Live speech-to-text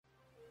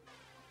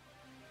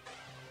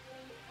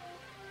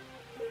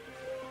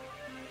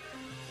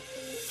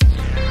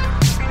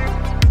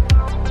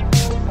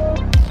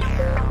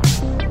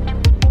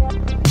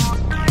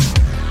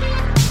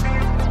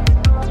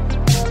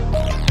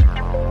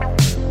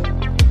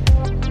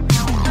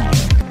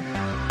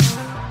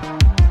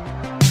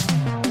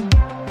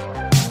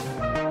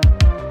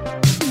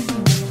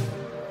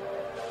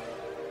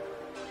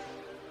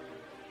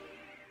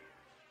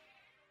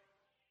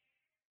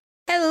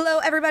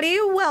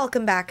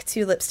Welcome back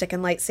to Lipstick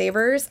and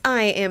Lightsabers.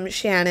 I am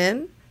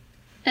Shannon.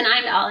 And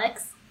I'm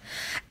Alex.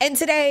 And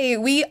today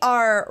we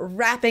are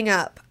wrapping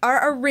up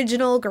our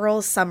original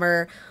Girls'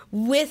 Summer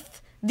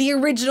with the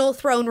original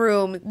Throne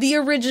Room, the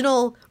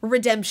original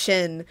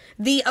Redemption,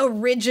 the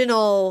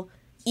original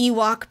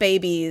Ewok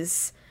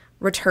Babies,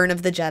 Return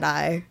of the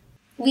Jedi.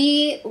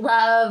 We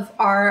love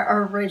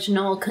our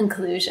original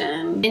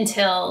conclusion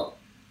until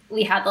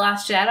we had The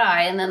Last Jedi,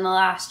 and then The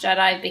Last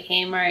Jedi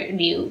became our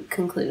new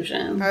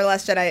conclusion. Our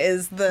Last Jedi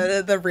is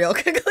the real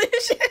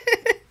conclusion.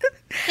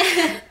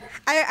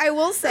 I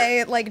will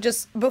say, like,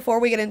 just before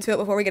we get into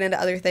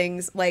other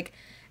things, like,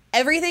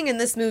 everything in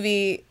this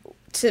movie,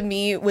 to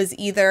me, was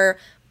either,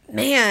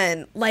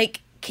 man,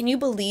 like, can you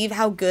believe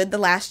how good The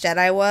Last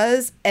Jedi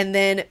was? And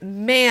then,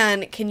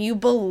 man, can you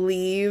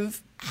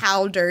believe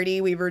how dirty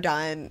we were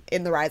done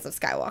in The Rise of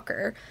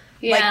Skywalker?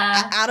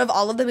 Yeah. Like, out of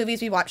all of the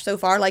movies we watched so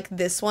far, like,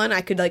 this one,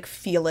 I could, like,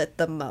 feel it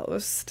the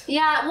most.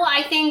 Yeah, well,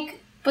 I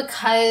think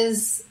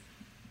because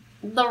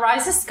The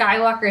Rise of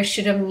Skywalker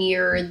should have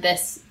mirrored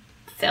this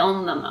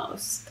film the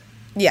most.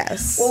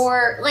 Yes.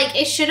 Or, like,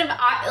 it should have,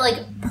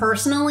 like,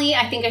 personally,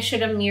 I think it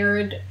should have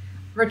mirrored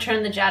Return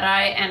of the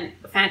Jedi and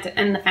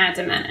the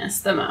Phantom Menace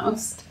the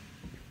most.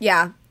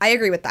 Yeah, I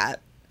agree with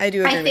that. I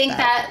do agree with that. I think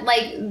that,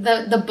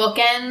 like, the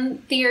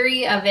bookend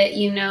theory of it,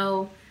 you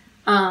know,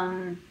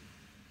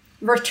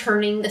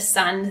 returning the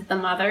son to the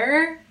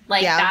mother,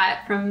 like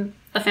that from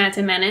the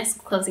Phantom Menace,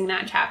 closing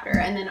that chapter,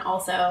 and then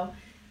also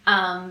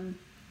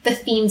the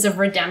themes of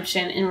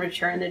redemption in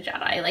Return of the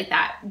Jedi, like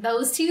that.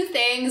 Those two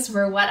things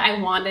were what I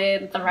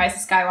wanted The Rise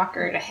of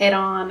Skywalker to hit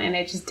on, and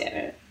it just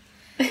didn't.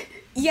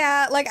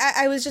 Yeah, like,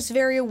 I was just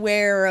very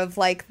aware of,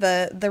 like,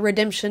 the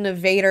redemption of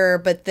Vader,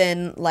 but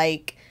then,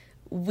 like,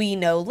 we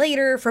know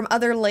later from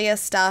other Leia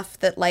stuff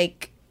that,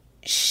 like,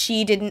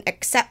 she didn't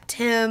accept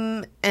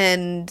him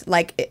and,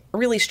 like, it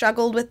really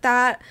struggled with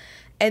that.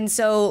 And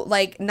so,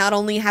 like, not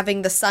only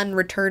having the son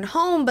return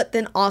home, but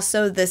then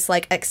also this,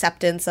 like,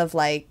 acceptance of,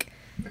 like,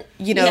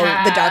 you know,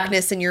 the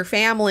darkness in your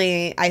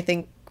family, I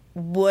think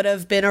would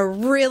have been a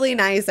really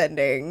nice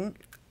ending.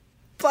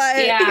 But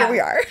here we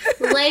are.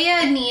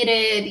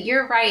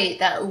 You're right,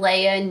 that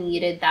Leia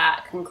needed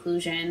that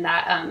conclusion,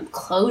 that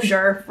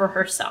closure for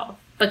herself,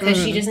 because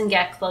she doesn't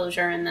get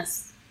closure in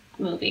this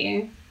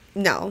movie.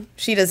 No,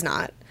 she does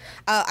not.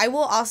 I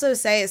will also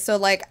say, so,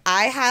 like,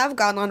 I have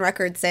gone on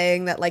record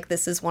saying that, like,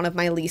 this is one of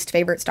my least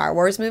favorite Star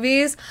Wars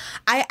movies.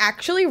 I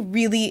actually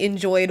really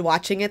enjoyed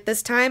watching it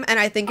this time, and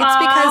I think it's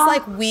because,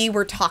 like, we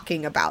were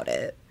talking about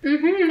it.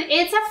 Mm-hmm.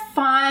 It's a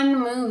fun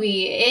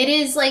movie. It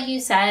is, like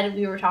you said,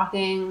 you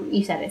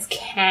said it's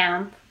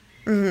camp.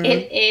 Mm-hmm.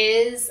 It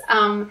is,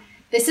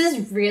 this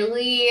is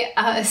really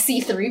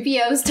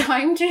C-3PO's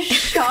time to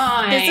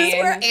shine. This is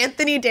where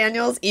Anthony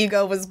Daniels'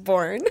 ego was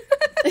born.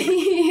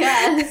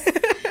 Yes.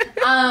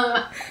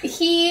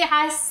 He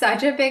has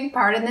such a big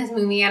part in this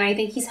movie, and I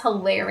think he's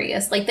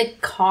hilarious. Like, the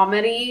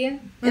comedy in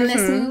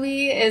this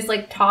movie is,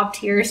 like, top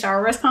tier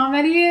Star Wars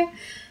comedy.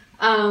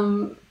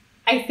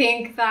 I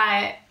think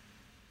that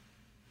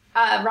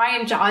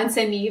Rian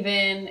Johnson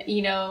even,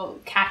 you know,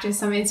 catches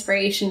some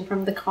inspiration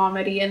from the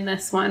comedy in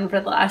this one for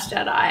The Last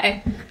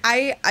Jedi.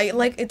 I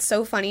like, it's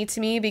so funny to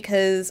me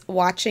because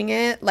watching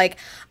it, like,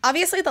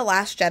 obviously The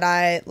Last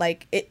Jedi,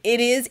 like, it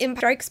is Empire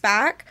Strikes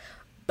Back,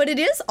 but it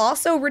is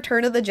also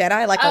Return of the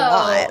Jedi, like, a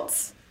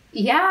lot.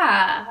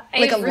 Yeah.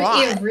 Like, a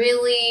lot. It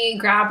really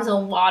grabs a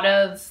lot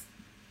of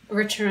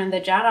Return of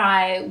the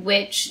Jedi,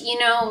 which, you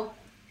know,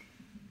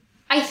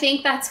 I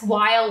think that's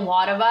why a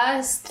lot of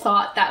us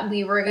thought that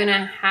we were going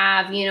to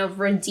have, you know,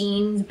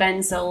 redeemed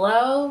Ben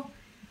Solo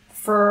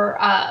for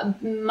a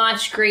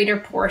much greater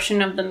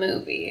portion of the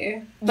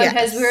movie.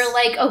 Because we were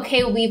like,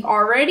 okay, we've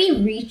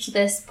already reached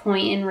this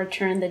point in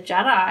Return of the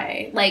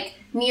Jedi, like,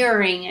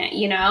 mirroring it,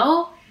 you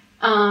know?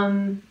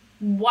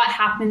 What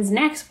happens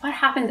next? What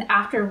happens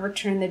after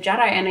Return of the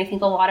Jedi? And I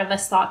think a lot of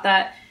us thought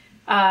that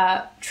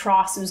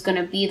TROS was going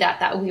to be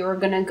that we were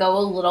going to go a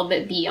little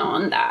bit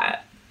beyond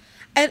that.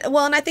 And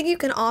I think you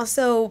can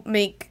also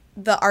make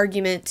the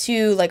argument,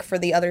 too, like, for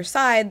the other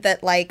side,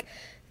 that, like,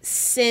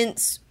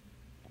 since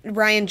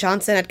Rian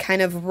Johnson had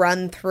kind of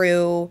run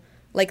through,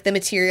 like, the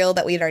material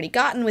that we had already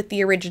gotten with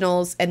the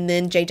originals, and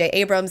then J.J.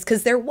 Abrams,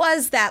 because there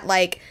was that,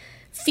 like,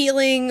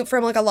 feeling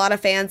from, like, a lot of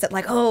fans that,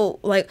 like, oh,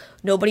 like,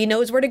 nobody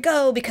knows where to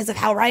go because of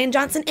how Rian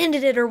Johnson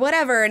ended it or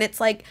whatever. And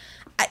it's like,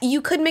 you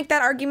could make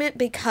that argument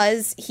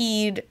because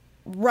he'd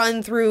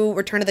run through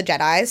Return of the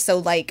Jedi, so,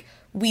 like,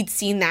 we'd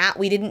seen that.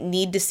 We didn't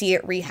need to see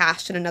it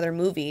rehashed in another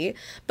movie.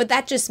 But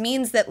that just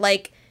means that,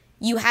 like,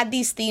 you had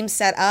these themes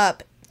set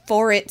up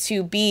for it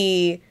to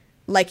be,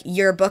 like,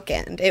 your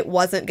bookend. It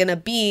wasn't going to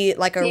be,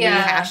 like, a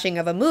rehashing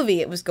of a movie.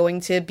 It was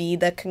going to be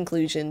the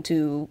conclusion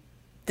to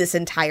this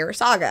entire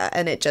saga.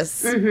 And it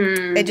just,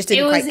 it just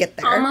didn't quite get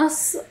there.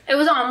 It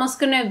was almost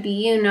going to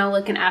be, you know,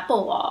 like, an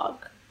epilogue.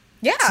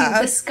 Yeah. To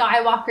the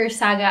Skywalker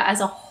saga as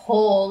a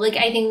whole. Like,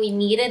 I think we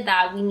needed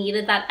that. We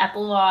needed that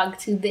epilogue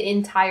to the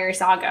entire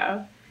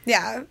saga.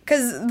 Yeah,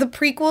 because the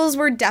prequels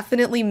were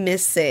definitely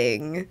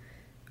missing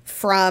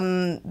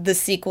from the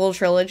sequel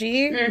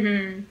trilogy.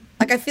 Mm-hmm.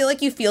 Like, I feel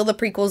like you feel the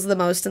prequels the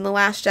most in The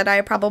Last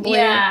Jedi, probably.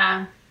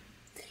 Yeah.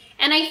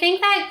 And I think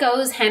that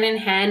goes hand in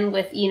hand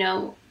with, you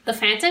know, The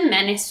Phantom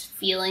Menace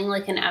feeling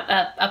like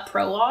a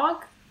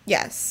prologue.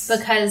 Yes.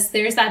 Because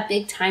there's that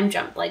big time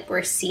jump. Like,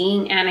 we're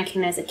seeing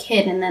Anakin as a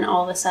kid, and then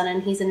all of a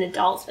sudden he's an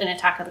adult in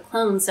Attack of the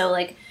Clones. So,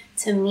 like,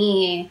 to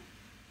me,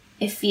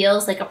 it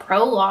feels like a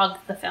prologue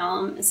to the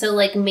film. So,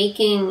 like,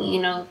 making,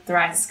 you know, The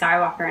Rise of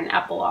Skywalker an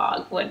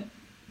epilogue would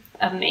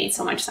have made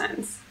so much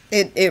sense.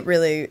 It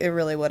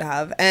really would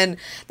have. And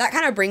that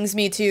kind of brings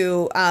me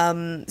to,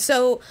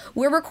 so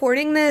we're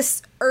recording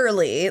this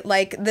early.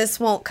 Like, this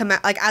won't come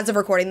out, like, as of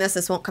recording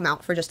this won't come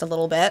out for just a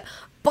little bit.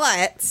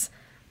 But,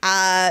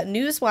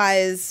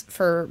 news-wise,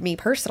 for me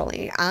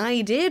personally,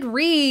 I did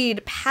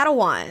read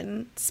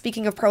Padawan,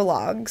 speaking of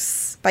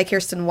prologues, by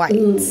Kirsten White.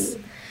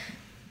 Ooh.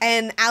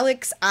 And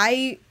Alex,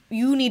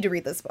 you need to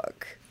read this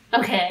book.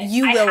 Okay.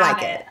 You will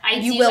like it.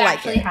 You will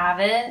actually have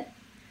it.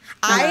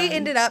 I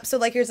ended up, so,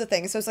 like, here's the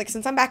thing. So it's like,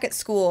 since I'm back at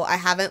school, I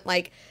haven't,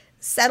 like,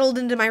 settled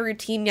into my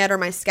routine yet or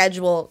my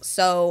schedule.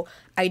 So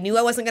I knew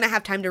I wasn't going to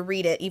have time to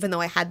read it, even though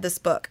I had this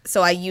book.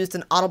 So I used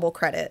an Audible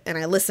credit and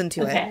I listened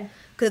to it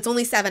because it's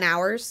only 7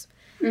 hours.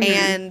 Mm-hmm.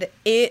 And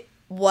it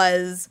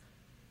was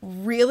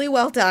really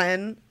well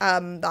done.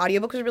 The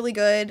audiobook was really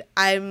good.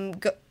 I'm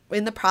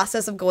in the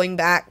process of going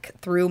back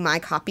through my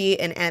copy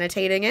and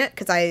annotating it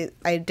because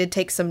I did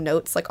take some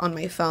notes, like, on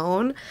my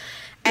phone.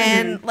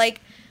 And, like,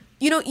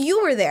 you know,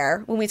 you were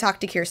there when we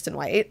talked to Kirsten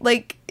White.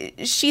 Like,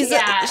 she's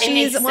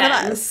one of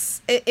us.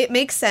 It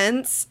makes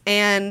sense.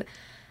 And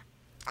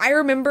I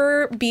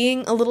remember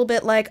being a little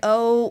bit like,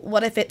 oh,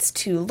 what if it's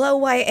too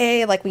low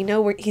YA? Like, we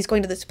know he's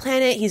going to this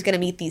planet. He's going to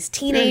meet these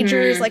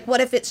teenagers. Like,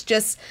 what if it's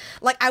just,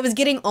 like, I was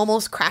getting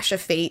almost Crash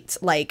of Fate,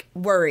 like,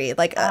 worried.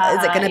 Like,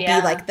 is it going to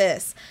be like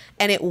this?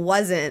 And it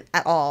wasn't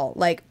at all.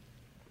 Like,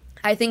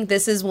 I think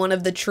this is one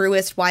of the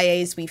truest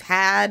YAs we've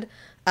had.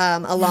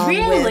 Along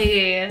with,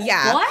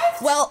 yeah.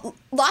 What? Well,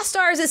 Lost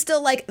Stars is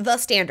still, like, the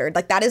standard.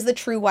 Like, that is the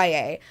true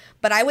YA.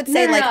 But I would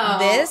say, like,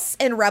 this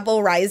and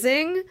Rebel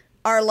Rising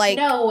are, like,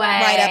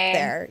 right up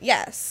there.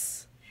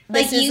 Yes.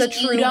 This is a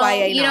true YA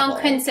novel. You don't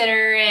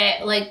consider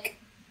it, like,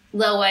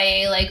 low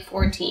YA, like,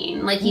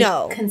 14. Like,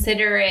 you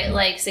consider it,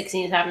 like,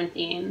 16,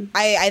 17.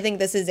 I think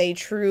this is a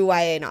true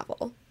YA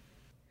novel.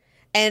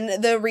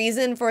 And the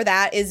reason for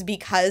that is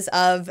because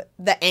of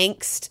the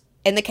angst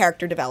and the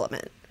character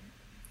development.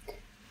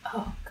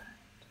 Oh, God.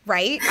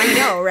 Right? I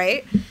know,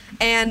 right?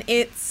 And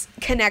it's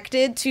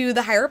connected to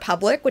the High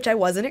Republic, which I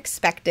wasn't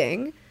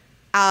expecting.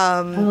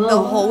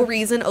 The whole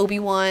reason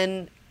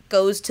Obi-Wan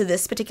goes to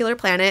this particular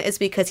planet is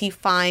because he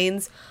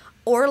finds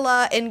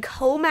Orla and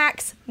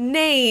Comac's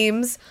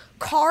names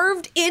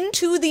carved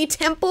into the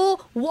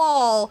temple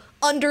wall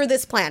under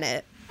this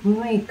planet. Oh,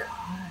 my God.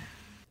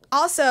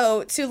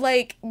 Also, to,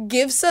 like,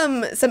 give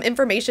some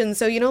information.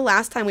 So, you know,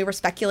 last time we were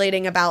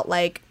speculating about,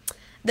 like,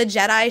 the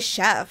Jedi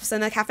chefs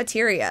and the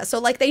cafeteria. So,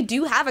 like, they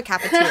do have a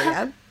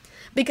cafeteria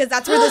because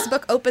that's where this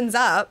book opens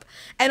up.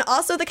 And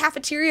also the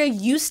cafeteria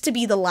used to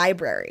be the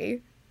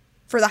library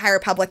for the High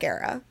Republic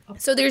era.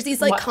 So there's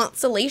these, like,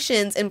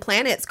 constellations and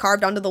planets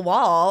carved onto the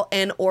wall,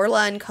 and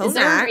Orla and Comac. Is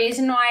there a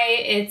reason why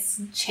it's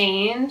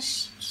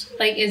changed?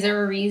 Like, is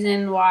there a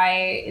reason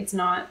why it's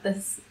not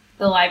the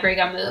library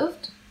got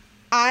moved?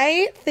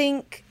 I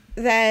think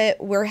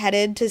that we're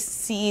headed to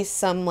see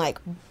some, like,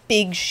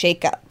 big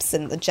shakeups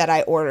in the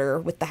Jedi Order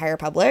with the High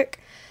Republic.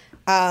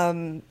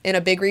 And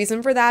a big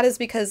reason for that is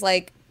because,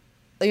 like,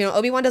 you know,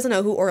 Obi-Wan doesn't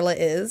know who Orla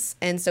is,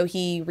 and so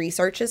he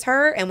researches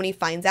her, and when he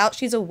finds out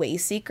she's a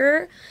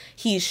Wayseeker,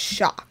 he's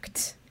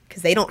shocked,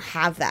 because they don't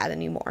have that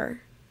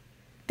anymore.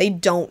 They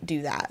don't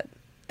do that.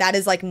 That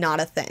is, like, not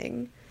a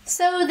thing.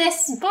 So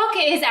this book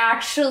is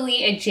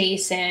actually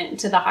adjacent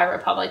to the High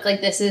Republic.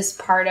 Like, this is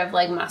part of,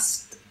 like,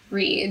 must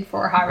read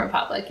for High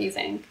Republic, you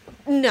think?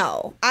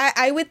 No.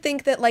 I would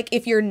think that, like,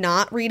 if you're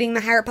not reading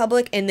the High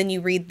Republic and then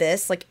you read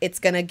this, like, it's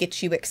gonna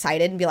get you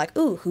excited and be like,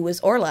 ooh, who is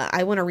Orla?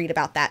 I want to read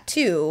about that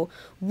too,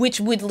 which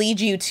would lead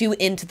you to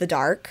Into the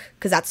Dark,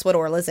 because that's what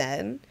Orla's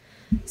in.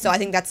 So I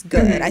think that's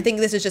good. I think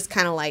this is just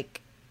kind of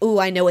like, ooh,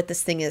 I know what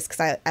this thing is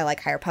because I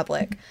like High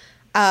Republic.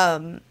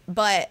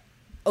 But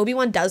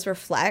Obi-Wan does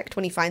reflect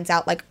when he finds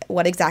out, like,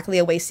 what exactly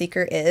a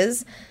Wayseeker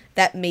is,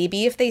 that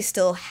maybe if they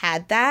still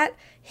had that,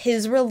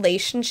 his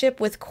relationship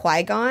with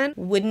Qui-Gon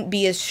wouldn't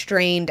be as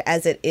strained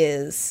as it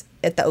is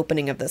at the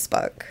opening of this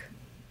book.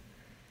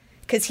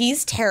 Because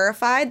he's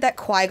terrified that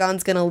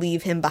Qui-Gon's going to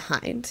leave him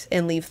behind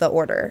and leave the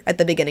Order at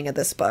the beginning of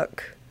this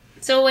book.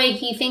 So wait,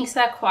 he thinks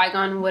that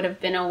Qui-Gon would have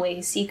been a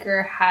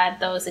Wayseeker had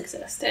those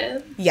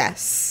existed?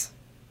 Yes.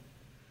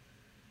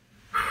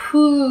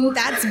 Whew.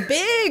 That's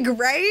big,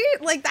 right?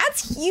 Like,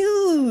 that's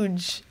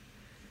huge.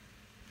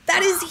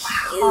 That is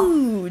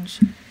huge.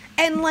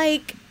 And,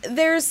 like,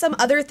 there's some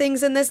other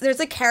things in this. There's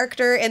a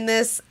character in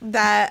this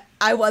that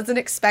I wasn't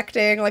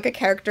expecting, like a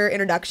character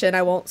introduction.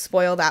 I won't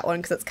spoil that one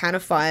because it's kind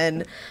of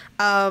fun.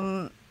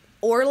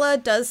 Orla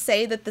does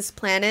say that this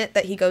planet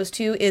that he goes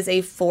to is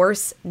a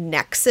Force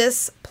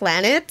Nexus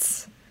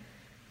planet.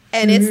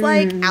 And it's,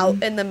 like,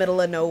 out in the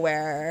middle of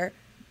nowhere.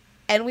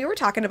 And we were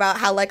talking about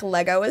how, like,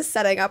 Lego is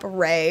setting up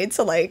Rey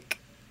to, like,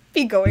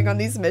 be going on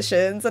these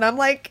missions. And I'm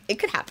like, it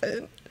could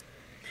happen.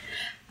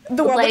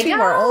 The World Between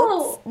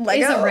Worlds.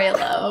 Lego is a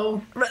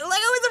Reylo. Lego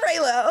is a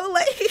Reylo.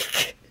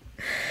 Like,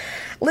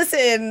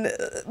 listen,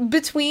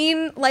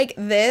 between, like,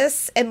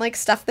 this and, like,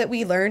 stuff that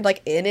we learned,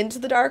 like, in Into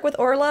the Dark with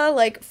Orla,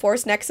 like,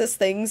 Force Nexus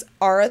things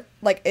are,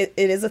 like, it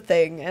is a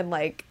thing. And,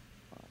 like,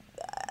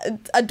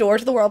 a door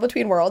to the World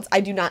Between Worlds, I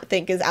do not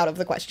think is out of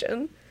the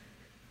question.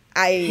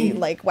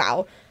 Like,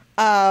 wow.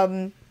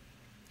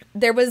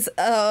 There was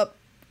a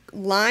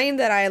line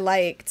that I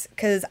liked,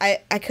 because I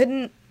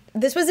couldn't,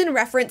 this was in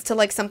reference to,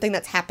 like, something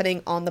that's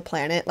happening on the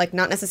planet, like,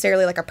 not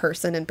necessarily, like, a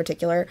person in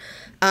particular,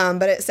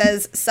 but it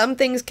says, some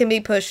things can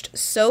be pushed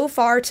so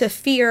far to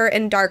fear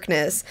and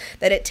darkness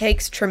that it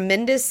takes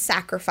tremendous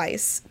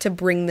sacrifice to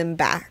bring them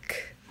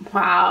back.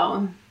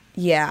 Wow.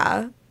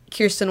 Yeah.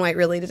 Kirsten White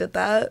really did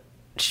that.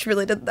 She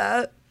really did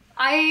that.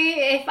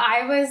 If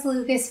I was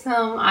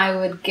Lucasfilm, I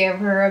would give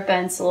her a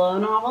Ben Solo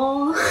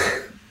novel.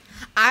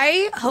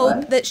 I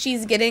hope that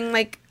she's getting,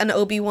 like, an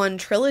Obi-Wan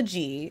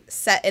trilogy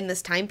set in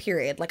this time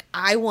period. Like,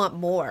 I want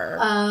more.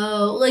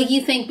 Oh, like,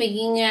 you think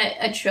making it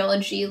a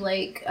trilogy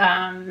like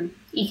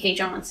E.K.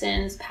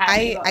 Johnson's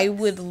Padme books? I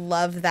would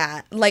love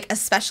that. Like,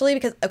 especially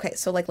because, okay,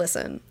 so, like,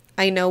 listen.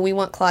 I know we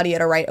want Claudia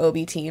to write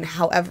Obi-Teen.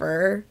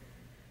 However,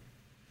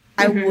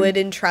 I would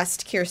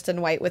entrust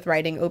Kirsten White with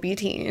writing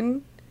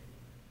Obi-Teen.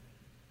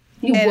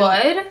 You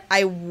would?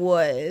 I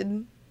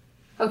would.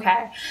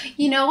 Okay.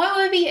 You know what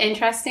would be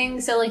interesting?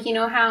 So, like, you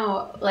know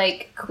how,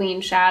 like,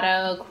 Queen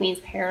Shadow, Queen's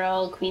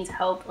Peril, Queen's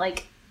Hope,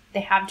 like, they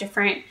have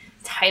different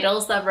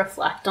titles that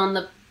reflect on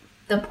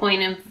the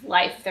point of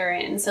life they're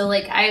in. So,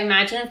 like, I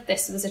imagine if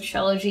this was a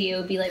trilogy, it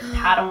would be, like,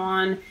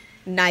 Padawan,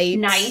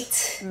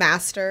 Knight.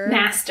 Master.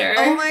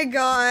 Oh my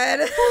god.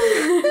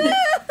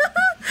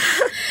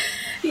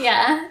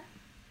 Yeah.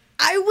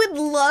 I would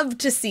love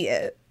to see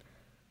it.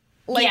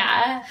 Like,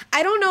 yeah.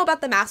 I don't know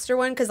about the Master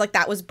one, because, like,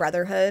 that was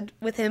Brotherhood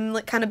with him,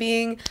 like, kind of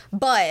being,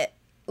 but,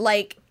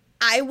 like,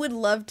 I would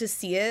love to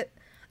see it.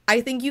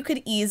 I think you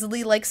could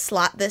easily, like,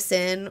 slot this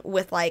in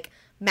with, like,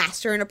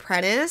 Master and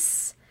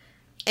Apprentice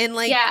and,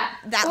 like,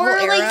 that whole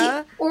era.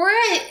 Like, or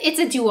it's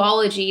a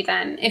duology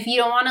then. If you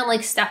don't want to,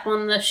 like, step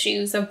on the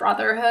shoes of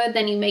Brotherhood,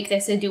 then you make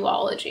this a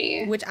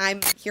duology. Which I'm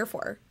here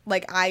for.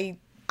 Like, I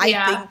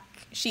think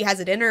she has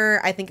it in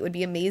her. I think it would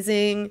be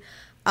amazing.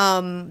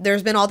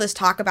 There's been all this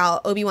talk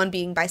about Obi-Wan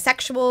being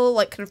bisexual,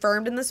 like,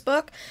 confirmed in this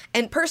book.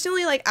 And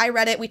personally, like, I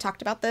read it, we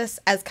talked about this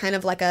as kind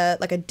of like a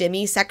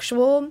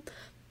demisexual,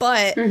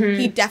 but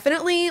he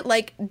definitely,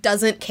 like,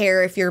 doesn't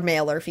care if you're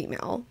male or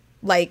female.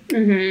 Like,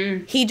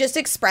 he just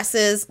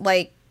expresses,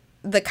 like,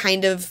 the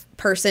kind of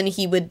person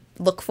he would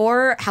look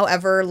for.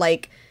 However,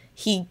 like,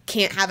 he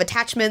can't have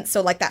attachments,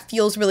 so, like, that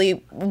feels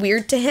really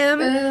weird to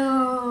him.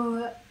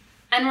 Ooh.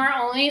 And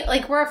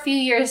we're a few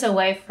years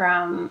away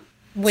from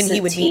when Satine?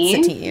 He would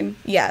meet Satine.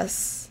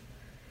 Yes.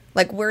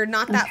 Like, we're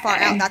not that far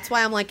out. That's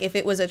why I'm like, if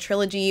it was a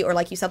trilogy or,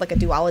 like you said, like a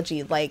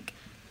duology, like,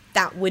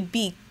 that would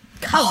be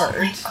covered. Oh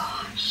my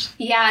gosh.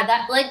 Yeah,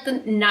 that, like,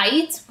 the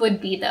Knights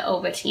would be the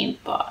Obi-Wan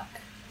book.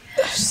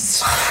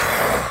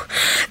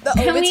 The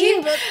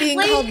Obi-Wan book being,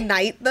 like, called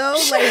Knight, though?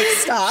 Like,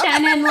 stop.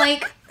 Shannon,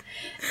 like,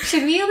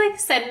 should we, like,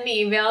 send an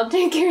email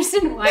to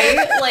Kirsten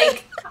White?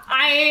 Like,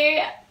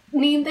 I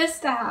need this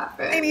to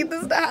happen. I need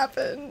this to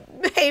happen.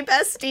 Hey,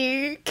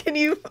 bestie, can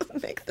you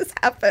make this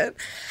happen?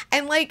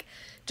 And, like,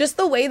 just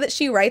the way that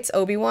she writes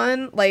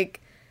Obi-Wan,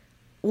 like,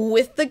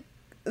 with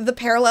the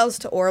parallels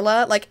to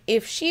Orla, like,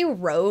 if she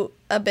wrote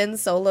a Ben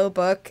Solo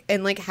book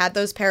and, like, had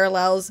those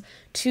parallels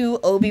to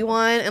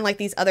Obi-Wan and, like,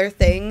 these other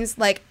things,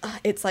 like,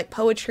 it's like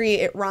poetry,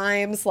 it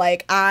rhymes,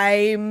 like,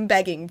 I'm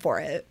begging for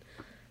it.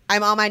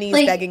 I'm on my knees,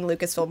 like, begging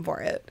Lucasfilm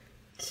for it.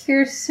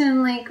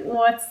 Kirsten, like,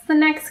 what's the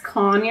next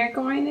con you're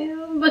going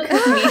to?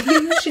 Because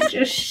maybe we should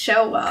just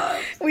show up.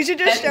 We should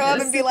just show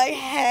up and be like,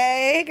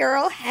 hey,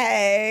 girl,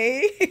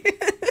 hey.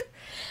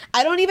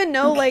 I don't even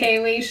know,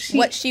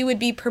 what she would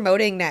be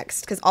promoting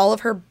next, because all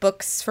of her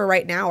books for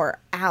right now are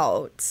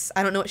out.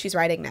 I don't know what she's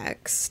writing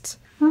next.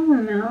 Oh,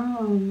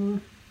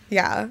 no.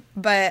 Yeah,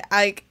 but,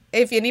 like,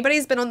 if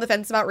anybody's been on the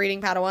fence about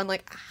reading Padawan,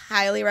 like,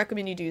 highly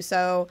recommend you do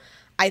so.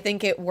 I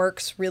think it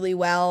works really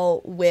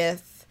well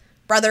with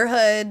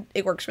Brotherhood.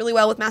 It works really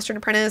well with Master and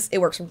Apprentice. It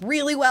works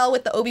really well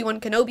with the Obi-Wan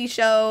Kenobi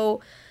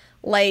show.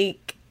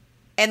 Like,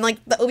 and,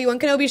 like, the Obi-Wan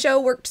Kenobi show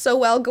worked so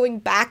well going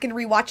back and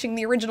rewatching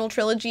the original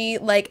trilogy.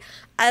 Like,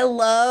 I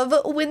love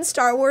when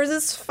Star Wars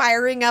is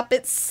firing up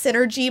its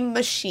synergy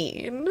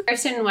machine.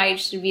 Kirsten White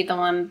should be the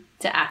one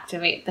to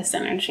activate the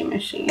synergy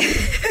machine.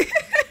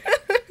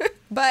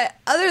 But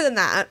other than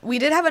that, we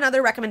did have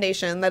another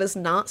recommendation that is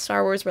not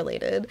Star Wars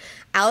related.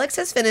 Alex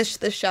has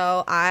finished the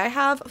show. I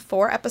have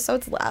 4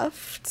 episodes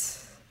left.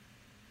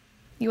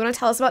 You want to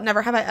tell us about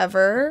Never Have I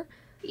Ever?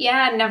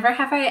 Yeah, Never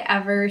Have I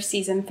Ever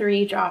season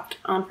 3 dropped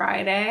on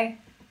Friday.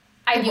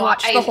 I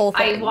watched the whole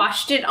thing. I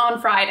watched it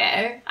on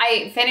Friday.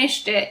 I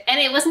finished it, and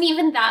it wasn't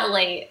even that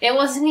late. It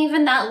wasn't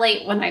even that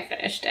late when I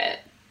finished it.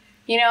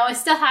 You know, it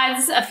still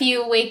has a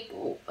few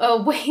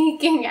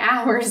waking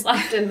hours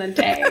left in the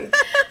day.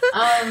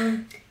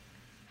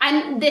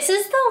 And this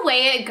is the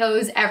way it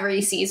goes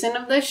every season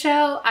of the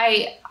show.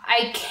 I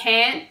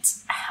can't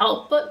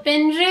help but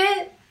binge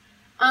it.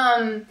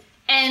 And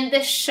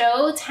the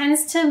show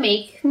tends to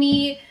make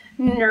me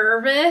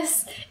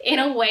nervous in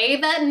a way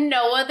that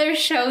no other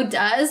show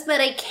does,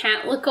 but I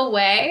can't look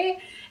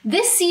away.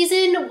 This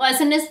season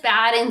wasn't as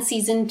bad in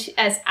season two,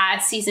 as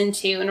season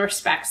 2 in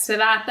respects to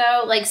that,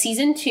 though. Like,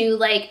 season 2,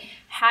 like,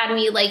 had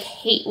me, like,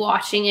 hate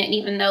watching it,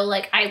 even though,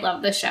 like, I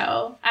love the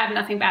show. I have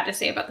nothing bad to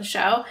say about the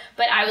show,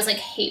 but I was, like,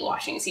 hate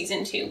watching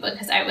season 2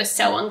 because I was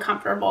so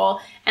uncomfortable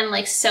and,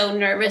 like, so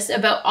nervous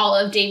about all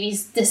of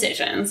Davey's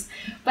decisions.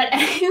 But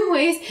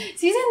anyways,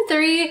 season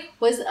 3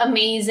 was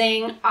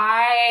amazing.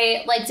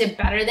 I liked it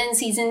better than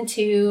season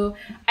 2.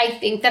 I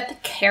think that the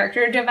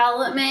character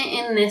development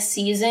in this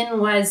season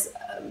was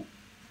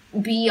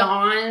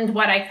beyond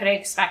what I could have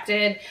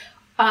expected.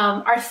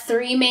 Our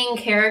 3 main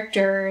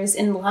characters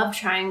in Love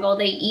Triangle,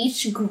 they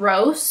each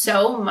grow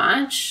so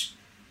much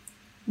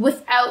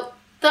without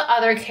the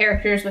other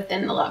characters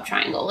within the Love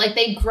Triangle. Like,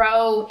 they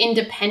grow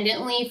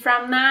independently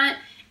from that.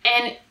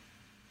 And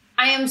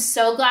I am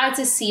so glad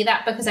to see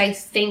that, because I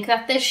think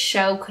that this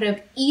show could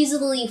have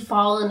easily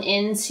fallen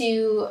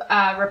into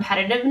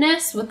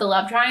repetitiveness with the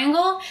Love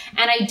Triangle.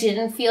 And I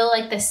didn't feel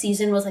like this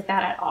season was like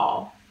that at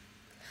all.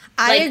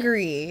 I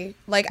agree.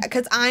 Like,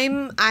 because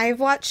I've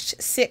watched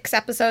 6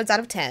 episodes out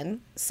of 10,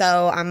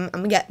 so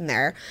I'm getting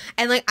there.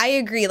 And, like, I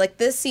agree. Like,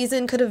 this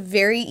season could have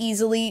very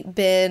easily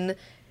been,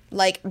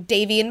 like,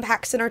 Davey and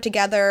Paxton are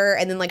together,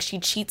 and then, like, she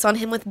cheats on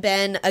him with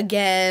Ben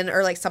again,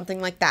 or, like,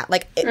 something like that.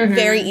 Like, it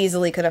very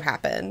easily could have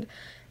happened.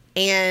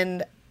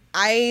 And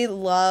I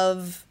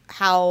love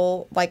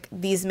how, like,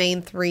 these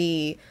main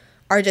 3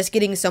 are just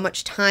getting so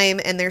much time,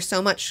 and they're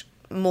so much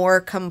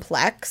more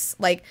complex.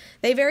 Like,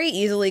 they very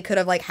easily could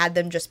have, like, had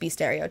them just be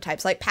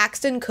stereotypes. Like,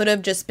 Paxton could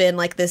have just been,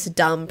 like, this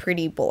dumb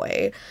pretty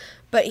boy,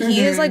 but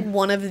he is, like,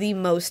 one of the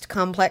most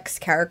complex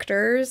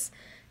characters,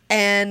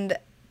 and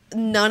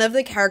none of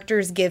the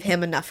characters give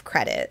him enough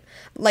credit.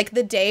 Like,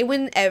 the day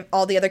when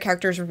all the other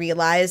characters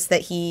realize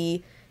that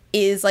he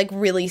is, like,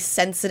 really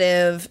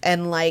sensitive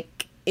and,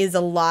 like, is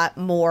a lot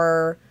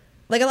more,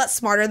 like, a lot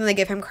smarter than they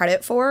give him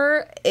credit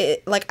for,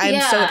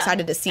 I'm so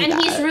excited to see that.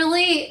 And he's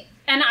really...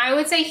 And I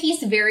would say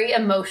he's very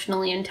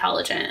emotionally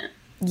intelligent.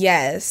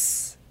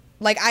 Yes.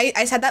 Like,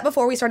 I said that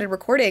before we started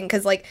recording,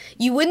 because, like,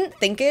 you wouldn't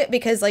think it,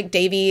 because, like,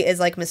 Davey is,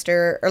 like,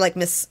 Mr. or, like,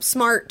 Miss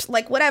Smart,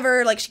 like,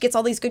 whatever, like, she gets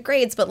all these good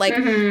grades, but, like,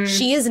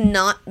 she is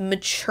not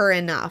mature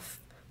enough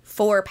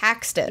for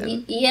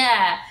Paxton.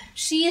 Yeah.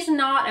 She's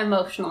not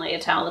emotionally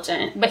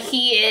intelligent, but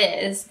he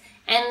is.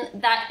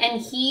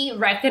 And he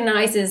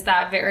recognizes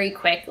that very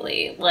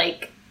quickly.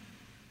 Like,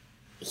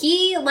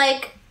 we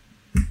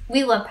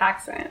love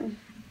Paxton.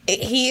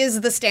 He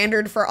is the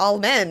standard for all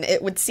men,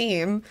 it would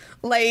seem.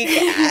 Like,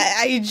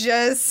 I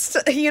just,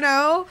 you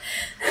know?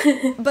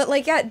 But,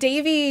 like, yeah,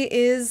 Davey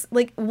is,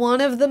 like,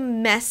 one of the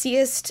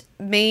messiest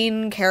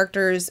main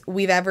characters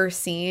we've ever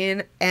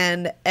seen.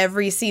 And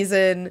every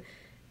season,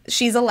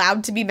 she's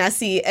allowed to be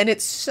messy, and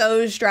it's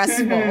so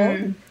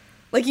stressful.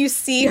 Like, you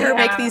see her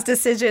make these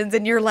decisions,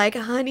 and you're like,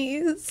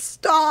 honey,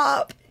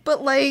 stop.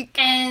 But, like...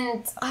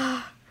 And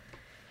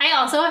I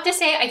also have to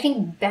say, I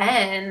think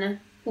Ben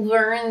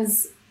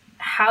learns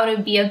how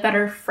to be a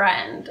better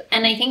friend,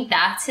 and I think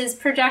that's his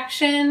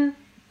projection,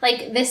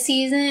 like, this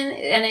season.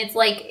 And it's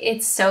like,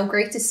 it's so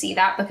great to see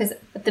that, because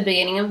at the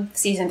beginning of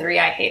season 3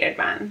 I hated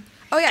Ben.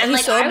 Oh yeah, and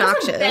he's, like, so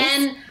obnoxious.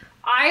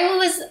 I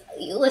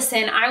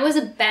was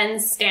a Ben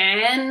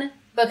stan,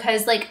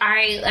 because, like,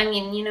 I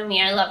mean, you know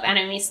me, I love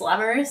enemies to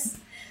lovers.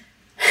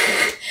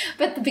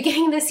 But at the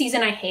beginning of the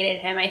season, I hated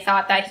him. I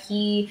thought that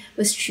he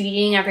was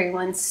treating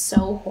everyone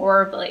so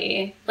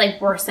horribly, like,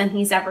 worse than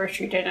he's ever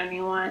treated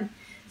anyone.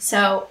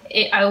 So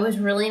it was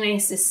really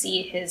nice to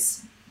see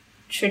his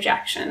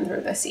trajectory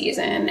through the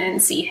season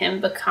and see him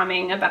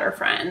becoming a better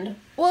friend.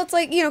 Well, it's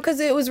like, you know, because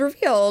it was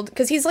revealed,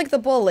 because he's, like, the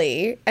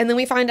bully, and then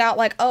we find out,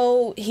 like,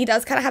 oh, he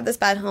does kind of have this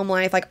bad home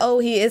life, like, oh,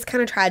 he is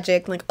kind of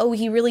tragic, like, oh,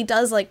 he really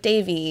does like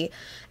Davey.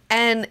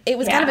 And it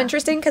was kind of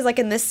interesting, because, like,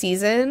 in this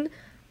season,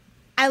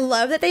 I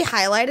love that they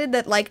highlighted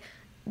that, like,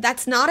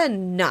 that's not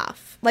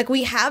enough. Like,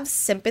 we have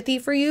sympathy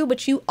for you,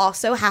 but you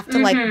also have to,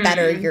 like,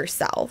 better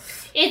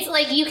yourself. It's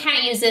like, you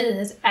can't use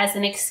it as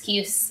an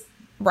excuse,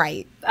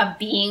 right, of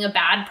being a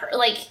bad person.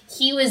 Like,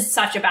 he was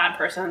such a bad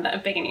person at the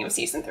beginning of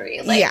season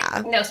 3.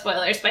 Like, no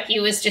spoilers, but he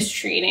was just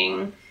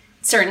treating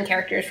certain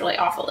characters really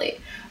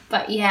awfully.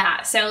 But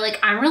yeah, so, like,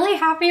 I'm really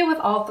happy with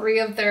all 3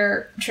 of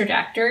their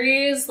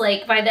trajectories.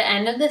 Like, by the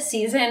end of the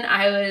season,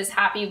 I was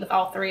happy with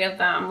all 3 of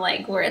them,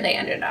 like, where they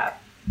ended up.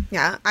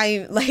 Yeah,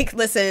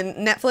 listen,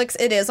 Netflix,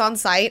 it is on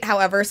site.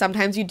 However,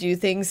 sometimes you do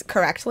things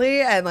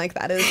correctly, and, like,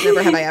 that is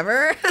never have I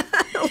ever.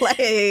 Like,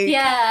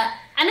 yeah,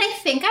 and I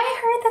think I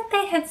heard that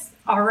they had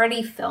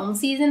already filmed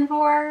season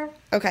 4.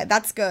 Okay,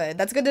 that's good.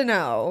 That's good to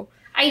know.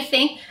 I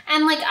think,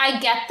 and like, I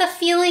get the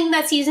feeling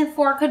that season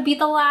 4 could be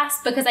the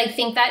last, because I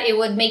think that it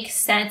would make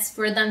sense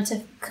for them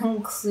to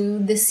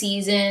conclude the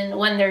season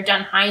when they're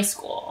done high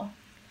school.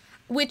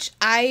 Which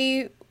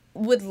I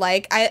would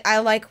like. I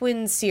like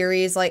when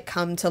series like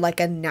come to like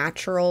a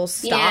natural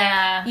stop.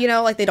 Yeah. You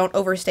know, like they don't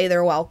overstay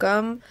their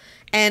welcome.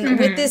 And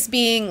with this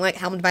being like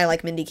helmed by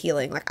like Mindy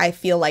Keeling, like I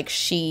feel like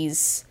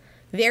she's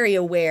very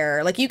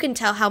aware. Like you can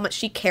tell how much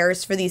she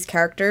cares for these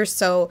characters.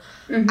 So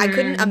I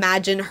couldn't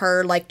imagine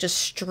her like just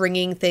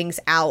stringing things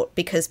out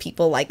because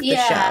people like the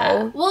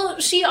show. Well,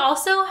 she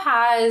also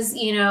has,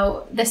 you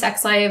know, The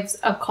Sex Lives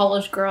of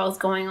College Girls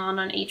going on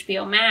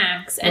HBO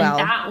Max, and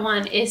that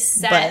one is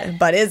set.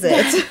 But is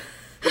it?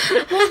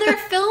 Well, they're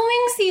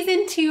filming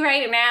season 2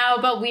 right now,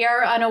 but we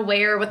are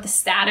unaware what the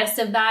status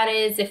of that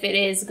is, if it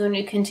is going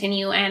to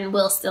continue and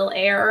will still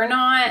air or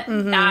not.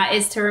 That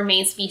is to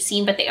remain to be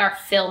seen, but they are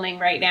filming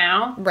right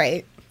now.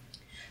 Right.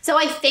 So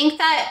I think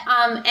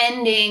that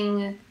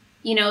ending,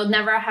 you know,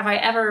 Never Have I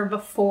Ever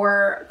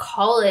before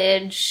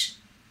college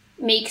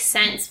makes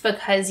sense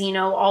because, you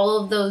know, all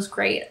of those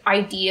great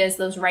ideas,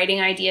 those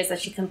writing ideas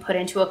that she can put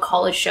into a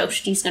college show,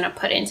 she's going to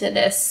put into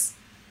this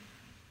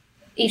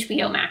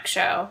HBO Max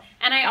show.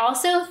 And I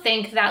also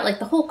think that like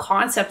the whole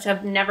concept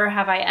of Never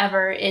Have I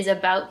Ever is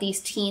about these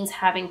teens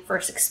having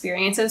first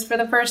experiences for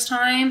the first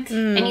time,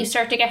 and you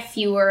start to get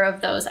fewer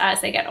of those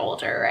as they get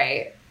older,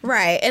 right?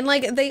 Right. And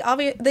like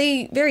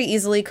they very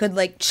easily could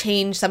like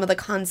change some of the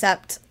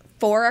concept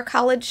for a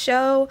college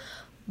show,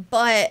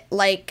 but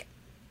like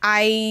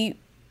I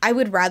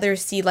would rather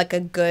see like a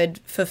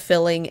good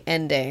fulfilling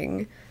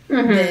ending.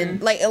 Than,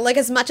 like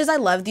as much as I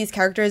love these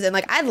characters and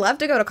like I'd love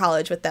to go to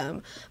college with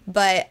them,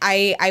 but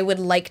I would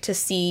like to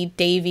see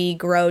Davy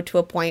grow to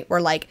a point where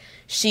like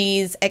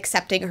she's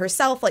accepting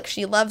herself, like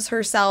she loves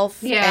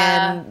herself,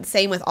 and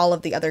same with all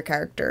of the other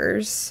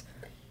characters.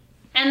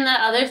 And the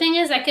other thing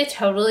is, I could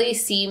totally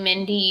see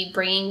Mindy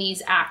bringing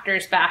these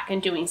actors back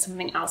and doing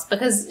something else,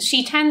 because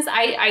she tends,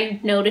 I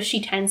notice she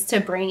tends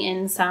to bring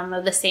in some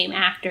of the same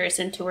actors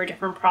into her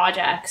different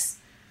projects.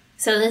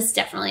 So there's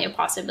definitely a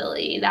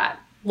possibility that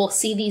we'll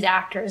see these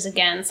actors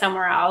again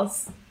somewhere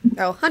else.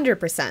 Oh,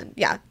 100%.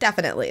 Yeah,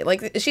 definitely.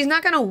 Like, she's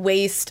not going to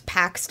waste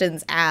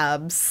Paxton's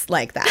abs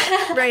like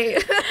that,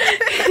 right?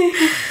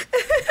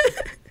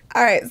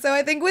 All right, so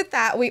I think with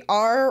that, we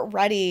are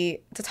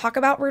ready to talk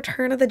about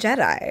Return of the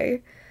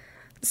Jedi.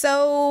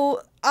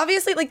 So,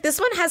 obviously, like, this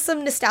one has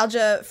some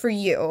nostalgia for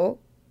you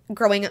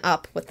growing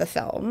up with the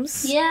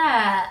films.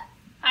 Yeah.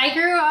 I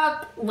grew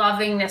up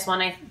loving this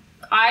one.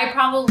 I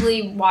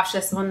probably watched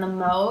this one the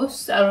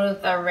most out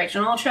of the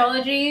original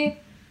trilogy.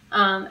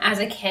 As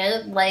a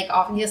kid, like,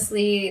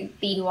 obviously,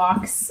 the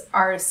Ewoks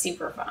are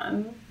super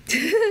fun.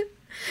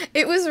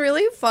 It was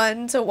really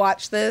fun to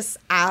watch this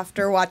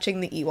after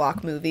watching the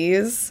Ewok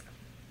movies.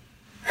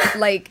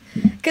 Like,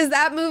 because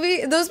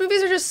those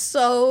movies are just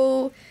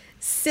so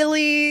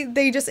silly.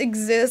 They just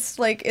exist,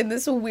 like, in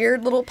this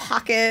weird little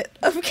pocket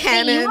of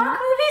canon. The Ewok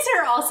movies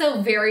are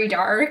also very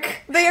dark.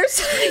 They are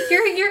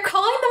You're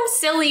calling them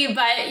silly,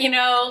 but, you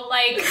know,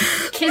 like,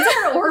 kids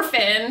are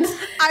orphaned.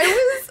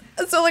 I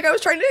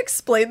was trying to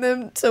explain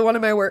them to one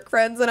of my work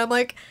friends, and I'm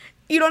like,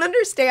 you don't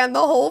understand. The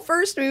whole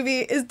first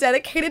movie is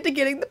dedicated to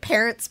getting the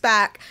parents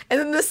back, and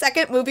then the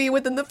second movie,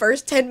 within the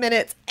first 10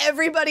 minutes,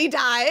 everybody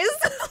dies.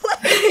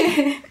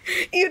 Like,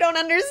 you don't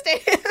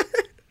understand.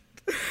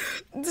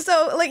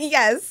 So, like,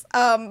 yes,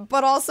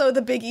 but also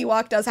the big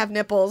Ewok does have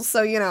nipples,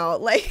 so, you know,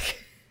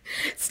 like,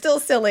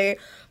 still silly.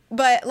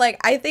 But, like,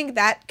 I think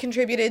that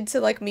contributed to,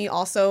 like, me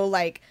also,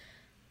 like,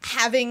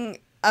 having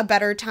a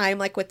better time,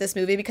 like, with this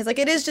movie, because, like,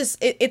 it is just,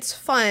 it's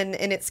fun,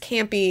 and it's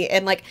campy,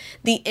 and, like,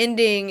 the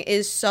ending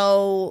is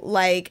so,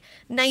 like,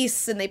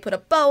 nice, and they put a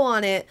bow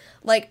on it.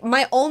 Like,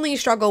 my only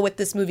struggle with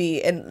this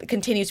movie, and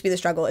continues to be the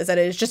struggle, is that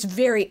it is just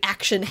very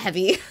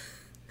action-heavy.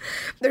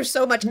 There's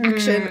so much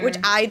action, which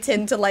I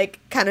tend to, like,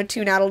 kind of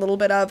tune out a little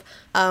bit of,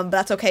 but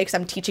that's okay, because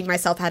I'm teaching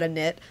myself how to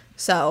knit,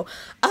 so,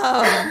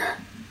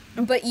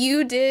 but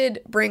you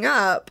did bring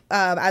up,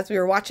 as we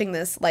were watching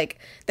this, like,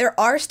 there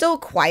are still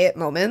quiet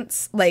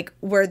moments, like,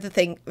 where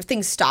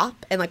things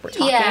stop, and, like, we're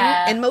talking,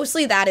 and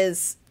mostly that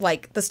is,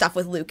 like, the stuff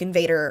with Luke and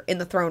Vader in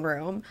the throne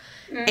room,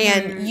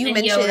 and you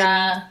mentioned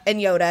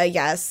Yoda,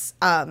 yes,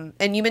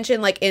 and you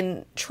mentioned, like,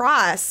 in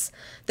Tross,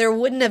 there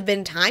wouldn't have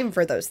been time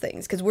for those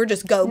things, because we're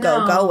just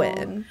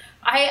going.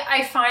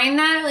 I find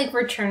that, like,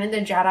 Return of the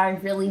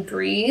Jedi really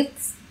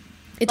breathes.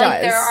 It does.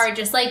 Like, there are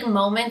just, like,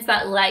 moments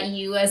that let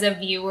you, as a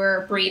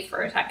viewer, breathe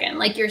for a second.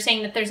 Like, you're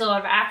saying that there's a lot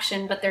of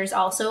action, but there's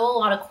also a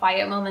lot of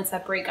quiet moments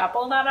that break up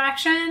all that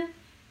action.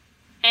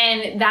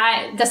 And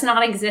that does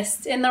not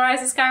exist in The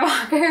Rise of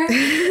Skywalker.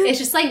 It's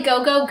just, like,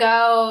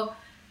 go.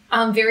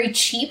 Very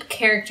cheap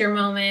character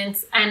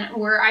moments. And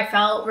where I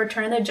felt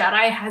Return of the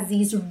Jedi has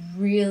these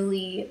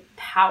really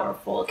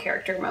powerful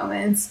character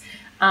moments.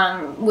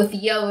 With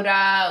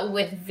Yoda,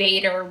 with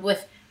Vader,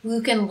 with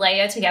Luke and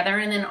Leia together,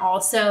 and then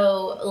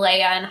also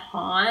Leia and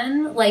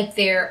Han. Like,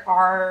 there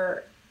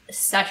are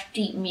such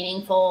deep,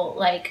 meaningful,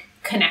 like,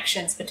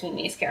 connections between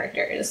these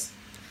characters.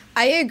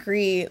 I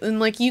agree. And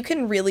like you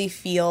can really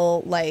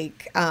feel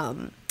like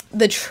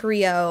the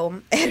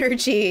trio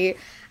energy.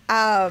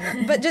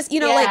 But just,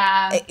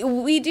 like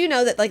we do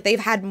know that like they've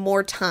had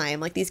more time.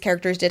 Like these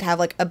characters did have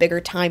like a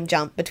bigger time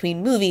jump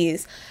between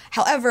movies.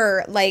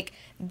 However, like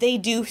they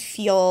do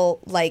feel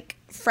like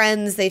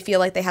friends. They feel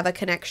like they have a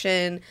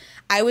connection.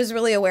 I was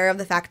really aware of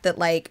the fact that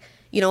like,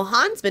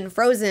 Han's been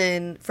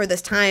frozen for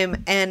this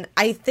time, and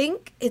I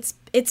think it's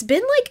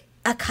been like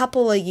a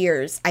couple of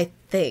years, I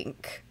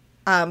think.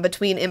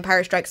 Between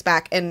Empire Strikes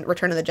Back and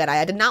Return of the Jedi.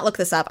 I did not look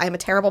this up. I am a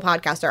terrible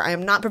podcaster. I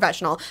am not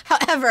professional.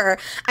 However,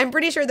 I'm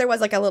pretty sure there was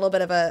like a little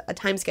bit of a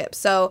time skip.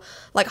 So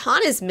like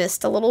Han is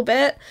missed a little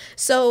bit.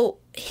 So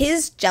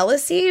his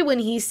jealousy when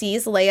he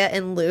sees Leia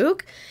and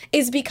Luke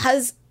is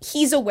because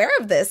he's aware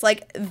of this.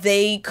 Like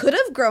they could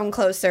have grown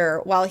closer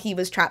while he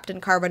was trapped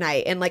in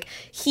Carbonite. And like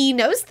he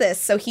knows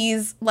this. So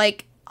he's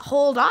like,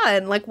 hold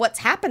on, like what's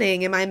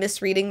happening? Am I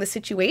misreading the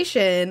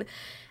situation?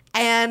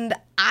 And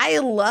I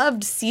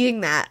loved seeing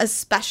that,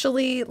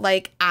 especially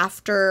like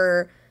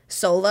after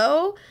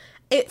Solo.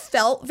 It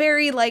felt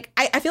very like,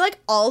 I feel like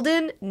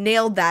Alden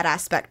nailed that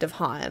aspect of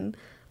Han.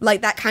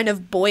 Like that kind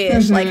of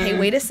boyish, like, hey,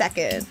 wait a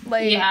second.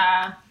 Like,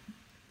 yeah.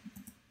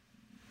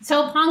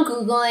 So upon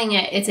Googling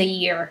it, it's a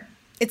year.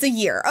 It's a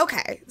year.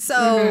 Okay.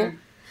 So,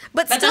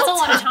 but still, that's a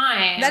lot of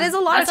time. That is a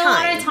lot of time.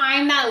 That's a lot of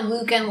time that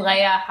Luke and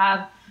Leia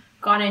have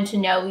gotten to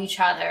know each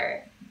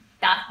other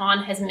that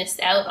Han has missed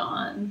out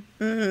on.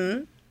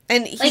 Mm-hmm.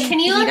 And like, can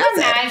you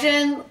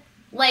imagine,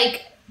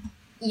 like,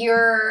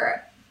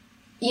 you're,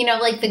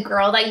 like the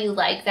girl that you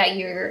like that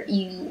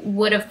you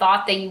would have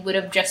thought that you would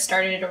have just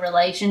started a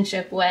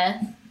relationship with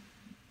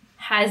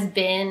has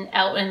been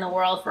out in the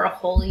world for a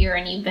whole year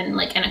and you've been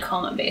like in a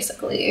coma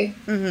basically.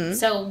 Mm-hmm.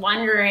 So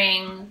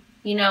wondering,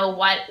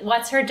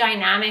 what's her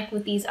dynamic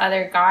with these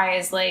other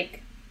guys?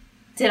 Like,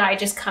 did I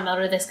just come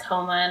out of this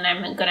coma and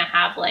I'm going to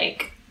have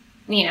like,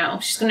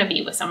 she's going to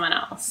be with someone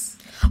else?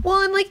 Well,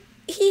 and like,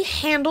 he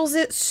handles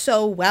it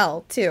so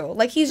well too.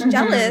 Like he's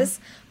jealous,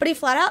 but he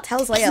flat out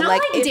tells Leia, it's not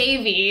like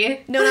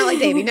Davy. No, not like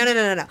Davy.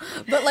 No.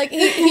 But like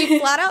he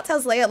flat out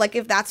tells Leia, like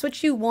if that's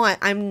what you want,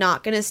 I'm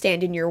not gonna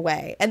stand in your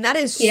way, and that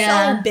is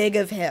so big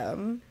of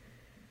him.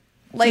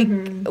 Like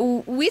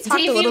we talked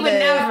Davy a little bit.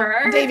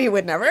 Never. Davy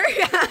would never.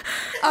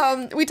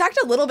 We talked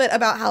a little bit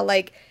about how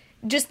like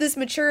just this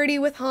maturity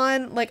with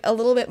Han, like a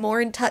little bit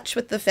more in touch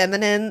with the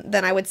feminine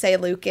than I would say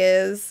Luke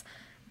is,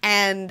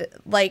 and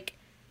like.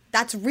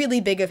 That's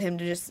really big of him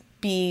to just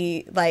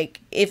be like,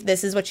 if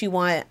this is what you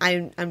want,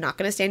 I'm not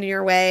going to stand in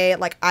your way.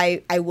 Like,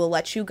 I will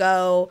let you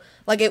go.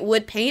 Like, it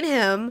would pain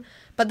him.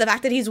 But the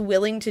fact that he's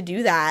willing to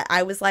do that,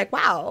 I was like,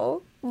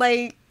 wow.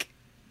 Like,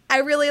 I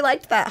really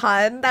liked that,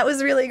 Han. That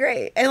was really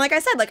great. And like I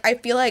said, like, I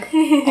feel like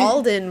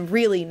Alden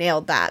really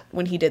nailed that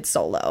when he did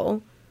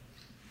Solo.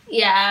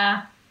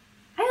 Yeah.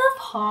 I love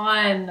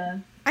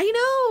Han. I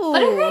know.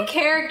 What a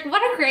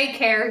great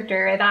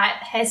character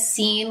that has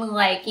seen,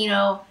 like,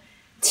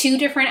 two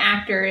different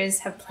actors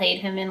have played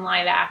him in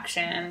live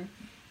action,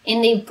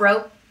 and they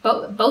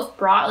both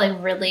brought like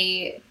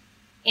really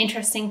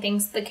interesting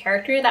things to the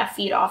character that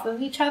feed off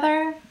of each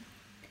other.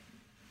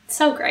 It's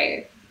so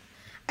great.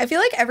 I feel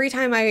like every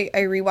time I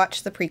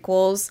rewatch the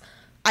prequels,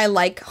 I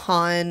like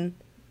Han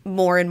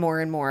more and more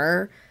and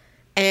more.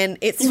 And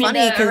it's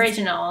funny because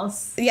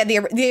originals. Yeah,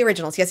 the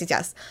originals.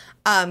 Yes.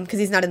 Because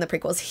he's not in the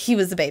prequels. He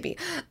was the baby.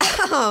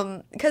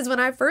 Because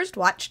when I first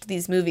watched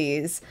these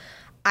movies,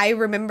 I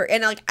remember,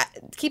 and like,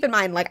 keep in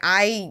mind, like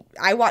I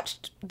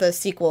watched the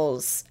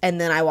sequels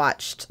and then I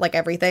watched like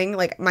everything.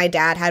 Like my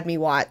dad had me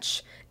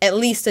watch at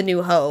least A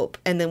New Hope,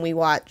 and then we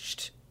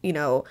watched,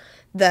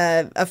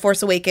 the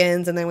Force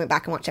Awakens, and then went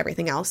back and watched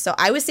everything else. So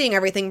I was seeing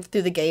everything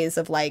through the gaze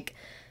of like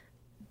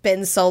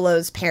Ben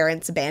Solo's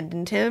parents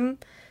abandoned him.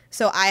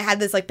 So I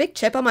had this like big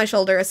chip on my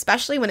shoulder,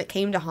 especially when it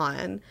came to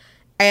Han.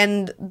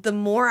 And the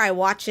more I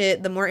watch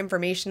it, the more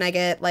information I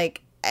get.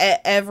 Like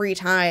every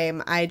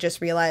time I just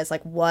realize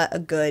like what a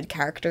good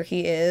character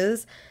he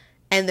is,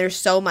 and there's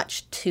so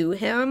much to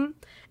him,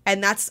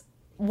 and that's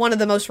one of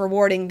the most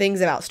rewarding things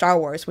about Star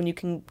Wars, when you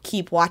can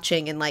keep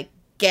watching and like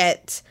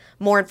get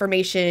more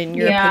information,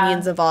 your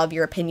opinions evolve,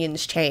 your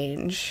opinions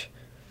change.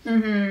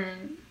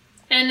 And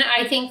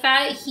I think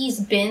that he's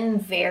been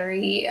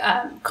very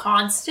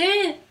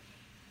constant,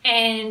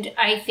 and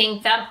I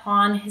think that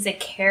Han as a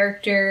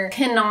character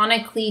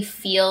canonically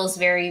feels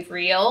very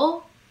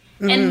real.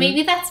 And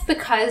maybe that's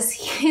because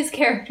his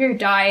character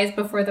dies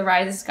before The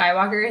Rise of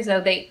Skywalker, so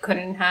they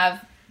couldn't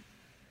have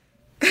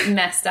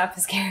messed up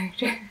his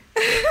character.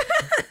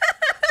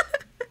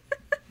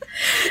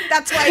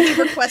 That's why he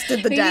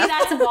requested the death. Maybe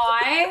that's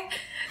why.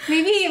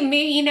 Maybe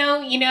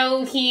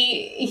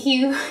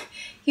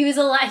he was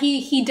alive.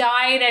 He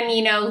died, and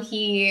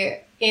he,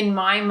 in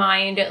my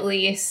mind at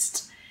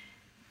least,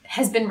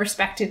 has been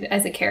respected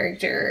as a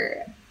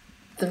character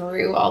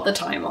through all the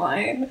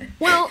timeline.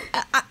 Well,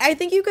 I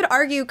think you could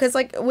argue, because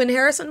like when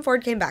Harrison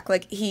Ford came back,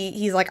 like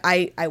he's like,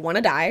 I want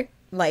to die,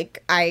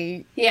 like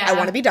I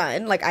want to be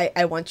done, like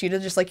I want you to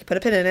just like put a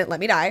pin in it, let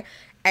me die.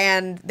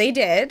 And they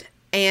did.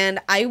 And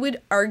I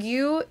would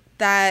argue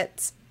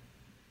that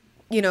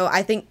you know,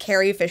 I think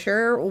Carrie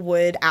Fisher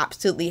would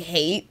absolutely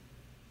hate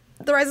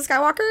The Rise of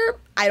Skywalker.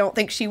 I don't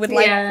think she would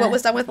like what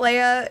was done with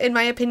Leia, in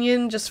my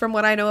opinion, just from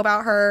what I know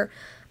about her,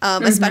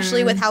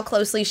 especially with how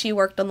closely she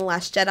worked on The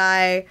Last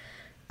Jedi.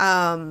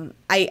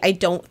 I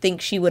don't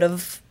think she would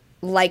have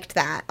liked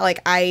that.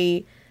 Like,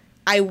 I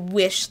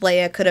wish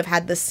Leia could have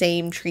had the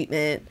same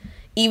treatment,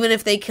 even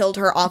if they killed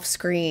her off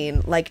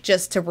screen, like,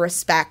 just to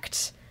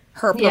respect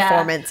her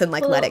performance and,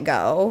 like, let it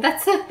go.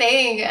 That's the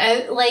thing.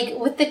 Like,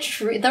 with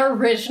the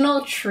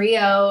original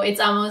trio, it's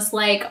almost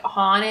like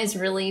Han is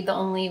really the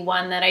only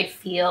one that I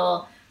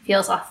feel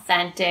feels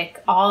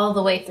authentic all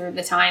the way through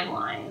the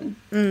timeline.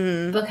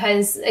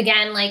 Because,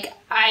 again, like,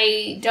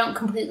 I don't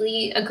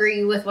completely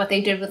agree with what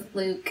they did with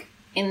Luke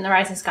in The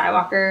Rise of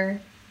Skywalker.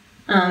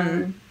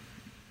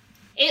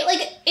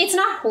 It's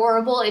not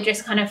horrible. It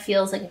just kind of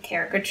feels like a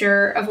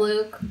caricature of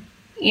Luke.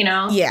 You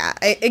know? Yeah,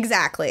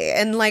 exactly.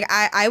 And, like,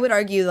 I would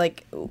argue,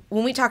 like,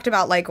 when we talked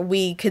about, like,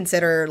 we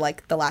consider,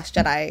 like, The Last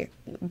Jedi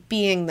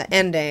being the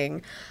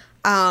ending,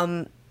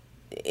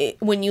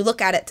 when you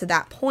look at it to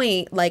that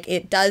point, like,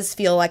 it does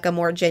feel like a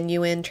more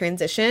genuine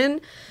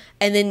transition.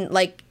 And then,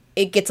 like,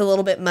 it gets a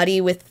little bit muddy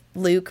with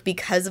Luke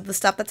because of the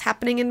stuff that's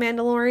happening in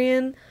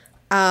Mandalorian.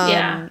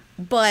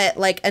 But,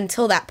 like,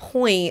 until that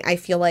point, I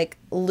feel like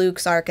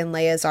Luke's arc and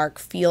Leia's arc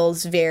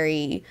feels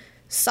very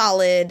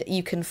solid.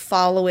 You can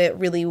follow it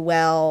really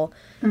well.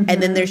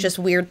 And then there's just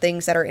weird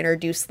things that are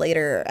introduced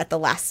later at the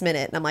last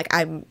minute. And I'm like,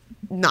 I'm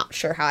not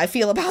sure how I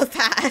feel about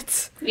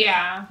that.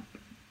 Yeah.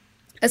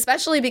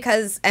 Especially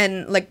because,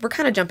 and, like, we're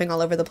kind of jumping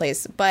all over the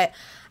place, but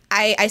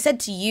I said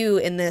to you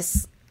in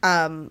this,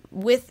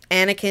 with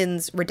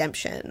Anakin's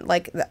redemption,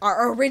 like,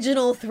 our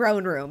original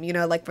throne room, you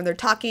know, like, when they're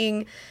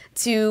talking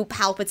to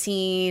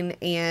Palpatine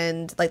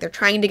and, like, they're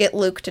trying to get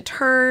Luke to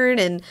turn,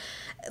 and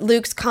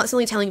Luke's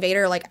constantly telling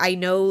Vader, like, I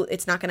know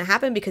it's not going to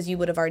happen because you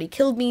would have already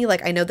killed me.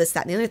 Like, I know this,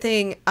 that, and the other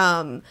thing.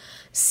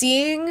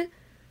 Seeing,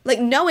 like,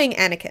 knowing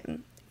Anakin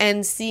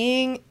and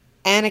seeing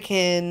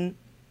Anakin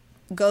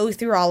go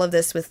through all of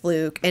this with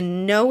Luke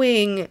and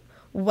knowing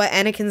what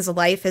Anakin's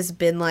life has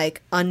been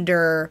like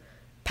under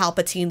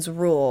Palpatine's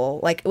rule,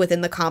 like,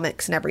 within the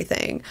comics and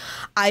everything,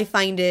 I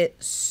find it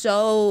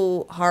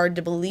so hard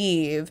to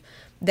believe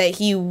that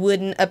he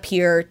wouldn't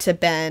appear to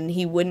Ben.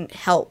 He wouldn't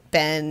help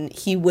Ben.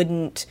 He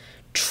wouldn't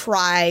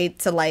try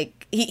to,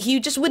 like, he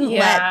just wouldn't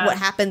let what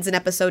happens in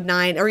episode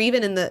 9 or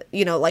even in the,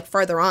 you know, like,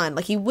 further on,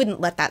 like, he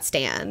wouldn't let that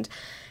stand.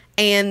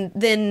 And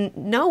then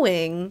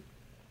knowing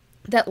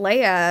that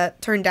Leia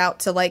turned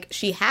out to, like,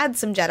 she had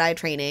some Jedi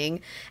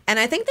training, and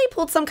I think they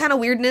pulled some kind of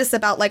weirdness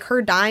about, like,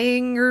 her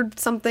dying or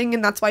something,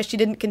 and that's why she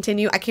didn't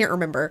continue. I can't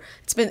remember.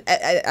 It's been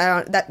I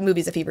don't, that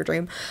movie's a fever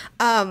dream.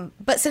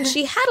 But since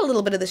she had a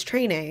little bit of this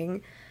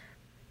training,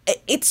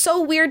 it's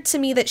so weird to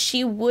me that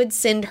she would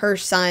send her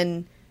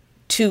son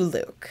to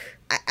Luke.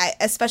 I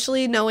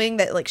especially knowing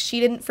that, like, she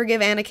didn't forgive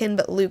Anakin,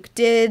 but Luke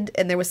did,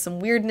 and there was some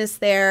weirdness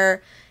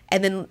there.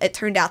 And then it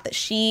turned out that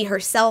she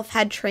herself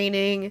had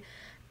training.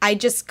 I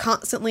just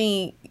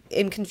constantly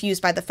am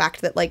confused by the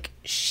fact that, like,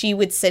 she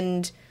would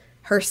send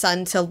her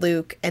son to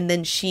Luke, and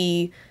then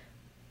she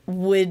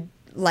would,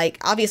 like,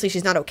 obviously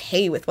she's not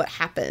okay with what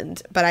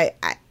happened, but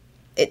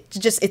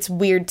it's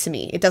weird to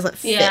me. It doesn't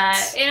fit. Yeah,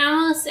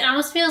 it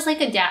almost feels like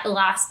a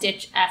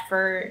last-ditch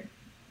effort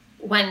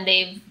when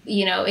they've,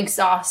 you know,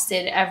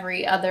 exhausted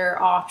every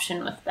other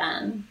option with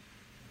Ben.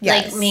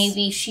 Yes. Like,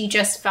 maybe she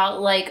just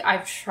felt like,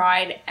 I've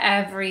tried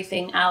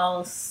everything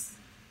else.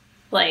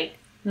 Like,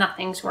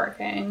 nothing's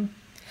working.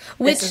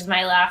 This is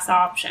my last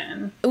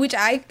option. Which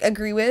I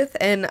agree with,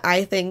 and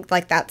I think,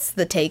 like, that's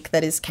the take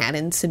that is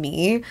canon to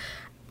me.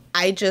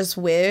 I just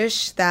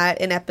wish that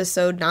in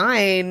episode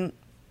 9,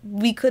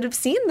 we could have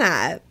seen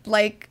that.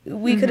 Like,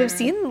 we could have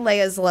seen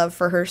Leia's love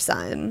for her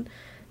son.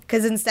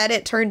 Because instead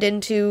it turned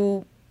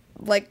into,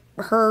 like,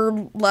 her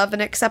love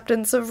and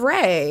acceptance of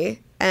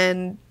Rey.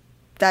 And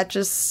that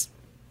just,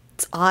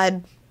 it's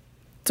odd.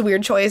 It's a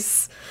weird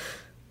choice.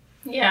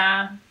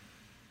 Yeah.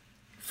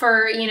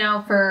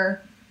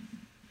 For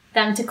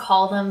them to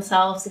call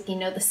themselves, like, you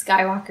know, the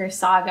Skywalker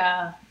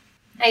saga,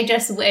 I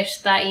just wish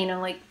that, you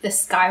know, like, the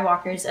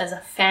Skywalkers as a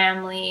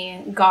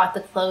family got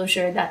the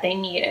closure that they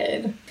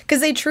needed. Because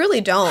they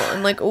truly don't.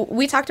 And, like,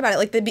 we talked about it,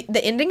 like,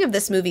 the ending of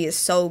this movie is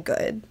so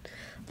good.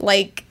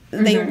 Like,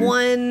 they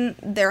won,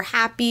 they're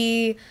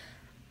happy.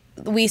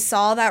 We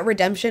saw that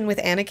redemption with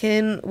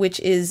Anakin, which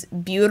is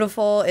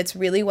beautiful. It's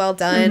really well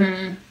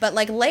done. But,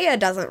 like, Leia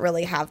doesn't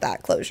really have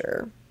that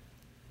closure.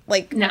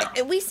 Like, no.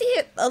 We see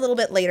it a little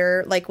bit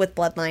later, like, with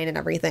Bloodline and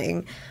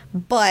everything.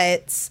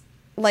 But,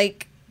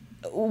 like,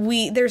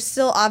 there's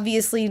still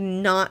obviously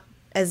not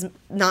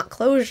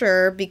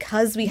closure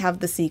because we have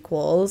the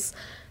sequels.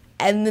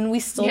 And then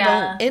we still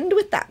don't end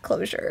with that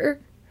closure.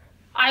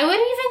 I wouldn't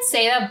even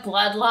say that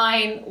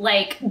Bloodline,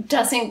 like,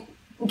 doesn't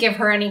give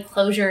her any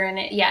closure in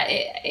it. Yeah,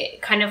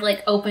 it kind of,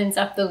 like, opens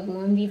up the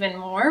wound even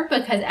more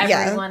because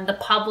everyone, the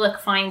public,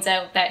 finds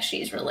out that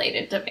she's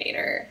related to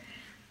Vader.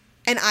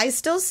 And I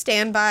still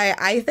stand by,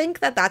 I think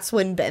that that's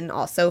when Ben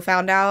also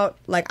found out.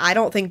 Like, I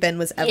don't think Ben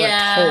was ever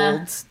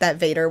told that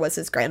Vader was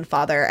his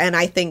grandfather. And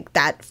I think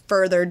that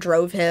further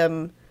drove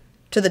him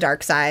to the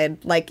dark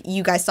side. Like,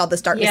 you guys saw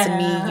this darkness in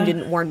me. You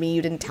didn't warn me.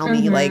 You didn't tell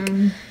me. Like,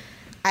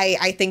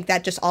 I think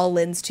that just all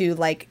lends to,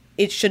 like,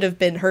 it should have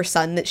been her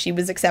son that she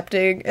was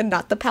accepting and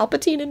not the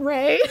Palpatine and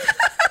Rey.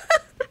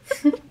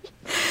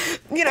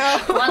 You know?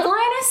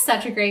 Bloodline is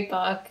such a great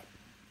book.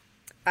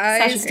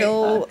 I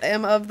still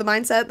am of the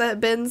mindset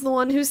that Ben's the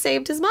one who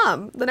saved his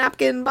mom, the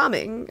napkin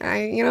bombing.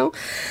 It's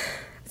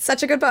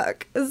such a good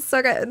book. It's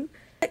so good.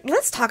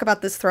 Let's talk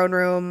about this throne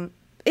room.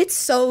 It's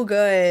so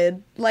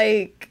good.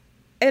 Like,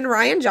 and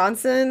Rian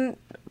Johnson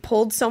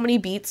pulled so many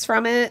beats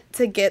from it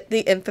to get the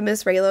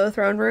infamous Reylo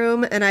throne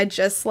room, and I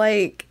just,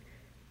 like,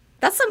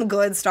 that's some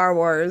good Star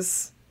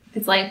Wars.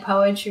 It's like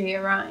poetry, it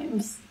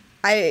rhymes.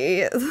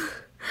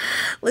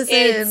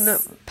 Listen,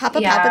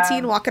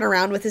 Palpatine walking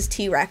around with his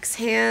T-Rex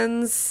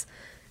hands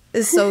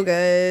is so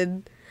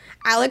good.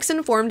 Alex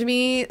informed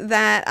me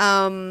that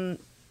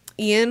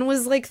Ian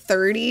was like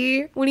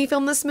 30 when he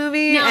filmed this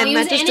movie, no, and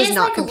that just does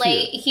not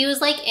compute. He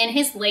was like in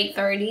his late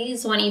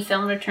 30s when he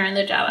filmed Return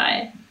of the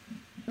Jedi.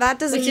 That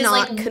does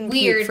not compute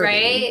weird, for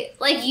right? me.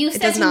 Like, you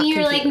said to me,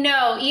 you're like,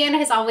 no, Ian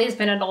has always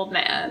been an old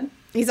man.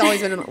 He's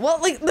always been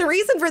well, like, the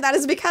reason for that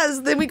is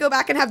because then we go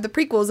back and have the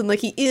prequels, and, like,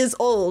 he is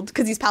old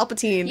because he's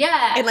Palpatine.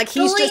 Yeah. And, like,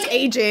 he's just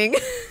aging.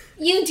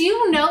 You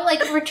do know,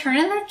 like, Return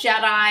of the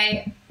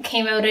Jedi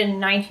came out in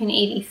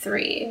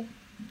 1983.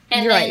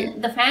 And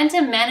then The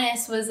Phantom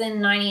Menace was in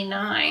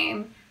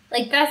 99.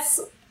 Like, that's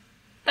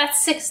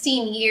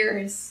 16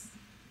 years.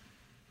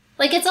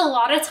 Like, it's a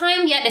lot of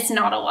time, yet it's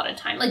not a lot of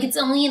time. Like, it's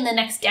only in the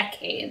next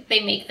decade they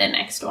make the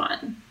next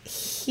one.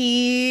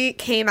 He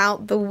came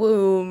out the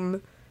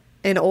womb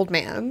an old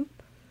man.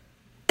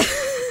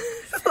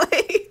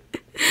 Like,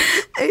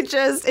 I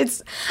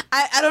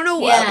don't know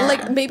what,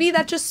 like, maybe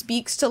that just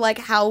speaks to, like,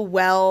 how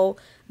well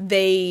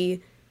they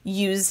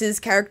use his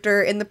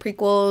character in the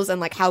prequels and,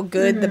 like, how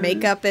good the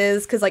makeup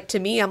is. Because, like, to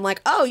me, I'm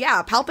like, oh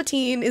yeah,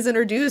 Palpatine is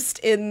introduced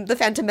in The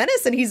Phantom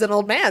Menace and he's an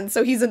old man,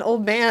 so he's an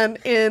old man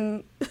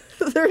in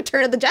The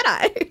Return of the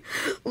Jedi.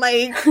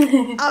 Like,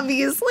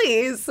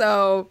 obviously.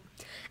 So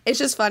it's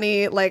just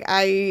funny. Like,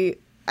 I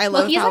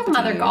love he's Palpatine. like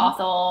Mother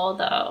Gothel,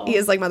 though. He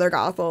is like Mother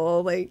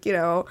Gothel, like, you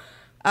know.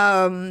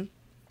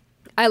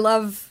 I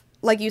love,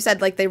 like you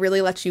said, like, they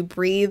really let you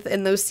breathe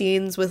in those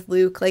scenes with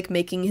Luke, like,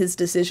 making his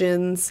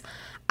decisions.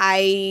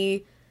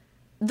 The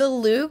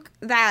Luke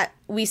that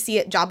we see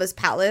at Jabba's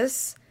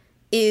palace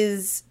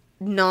is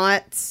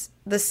not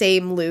the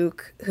same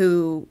Luke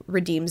who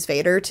redeems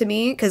Vader to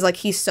me, because, like,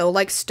 he's so,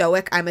 like,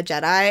 stoic, I'm a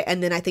Jedi,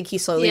 and then I think he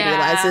slowly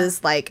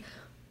realizes, like,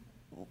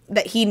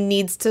 that he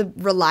needs to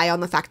rely on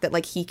the fact that,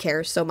 like, he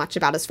cares so much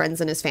about his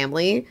friends and his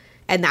family,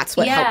 and that's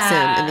what helps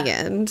him in the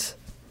end.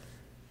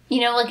 You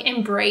know, like,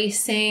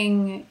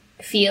 embracing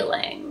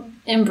feeling,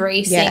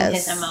 embracing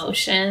his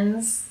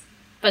emotions,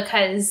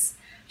 because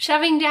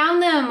shoving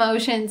down the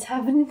emotions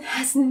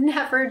has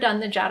never done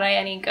the Jedi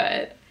any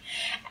good.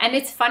 And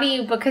it's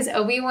funny because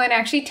Obi-Wan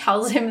actually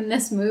tells him in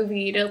this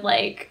movie to,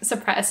 like,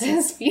 suppress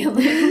his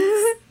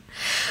feelings.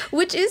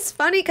 Which is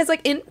funny because,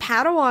 like, in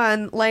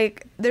Padawan,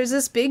 like, there's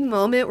this big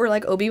moment where,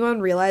 like,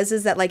 Obi-Wan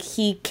realizes that, like,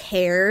 he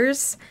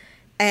cares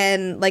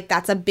and, like,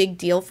 that's a big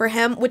deal for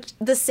him, which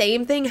the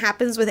same thing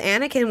happens with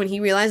Anakin when he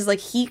realizes, like,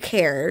 he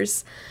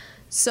cares.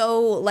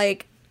 So,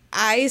 like,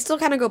 I still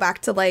kind of go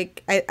back to,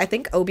 like, I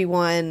think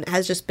Obi-Wan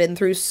has just been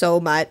through so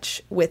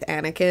much with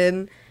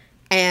Anakin,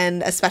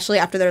 and especially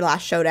after their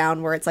last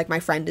showdown where it's like, my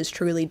friend is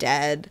truly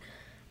dead,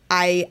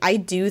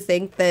 I do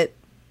think that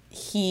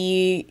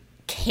he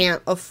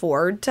can't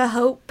afford to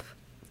hope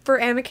for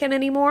Anakin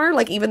anymore.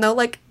 Like, even though,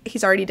 like,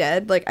 he's already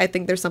dead, like, I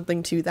think there's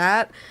something to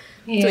that.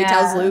 So he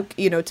tells Luke,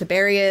 you know, to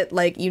bury it,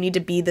 like, you need to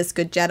be this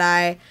good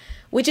Jedi,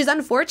 which is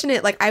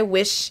unfortunate. Like, I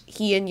wish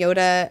he and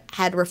Yoda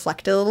had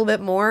reflected a little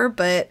bit more,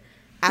 but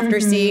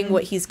after seeing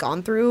what he's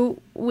gone through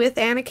with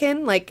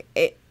Anakin, like,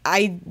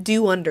 I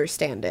do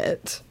understand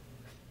it.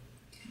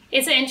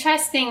 It's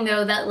interesting,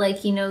 though, that,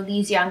 like, you know,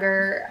 these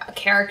younger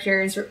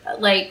characters,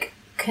 like,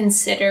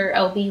 consider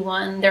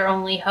Obi-Wan their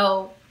only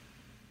hope.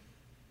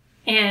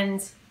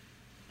 And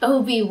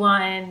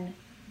Obi-Wan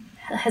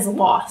has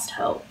lost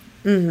hope,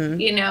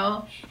 you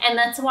know? And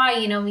that's why,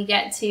 you know, we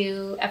get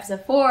to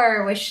Episode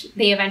 4, which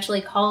they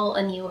eventually call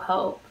A New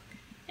Hope.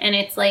 And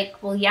it's like,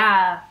 well,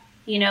 yeah,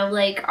 you know,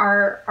 like,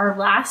 our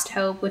last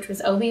hope, which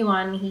was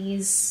Obi-Wan,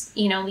 he's,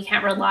 you know, we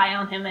can't rely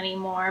on him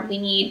anymore. We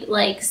need,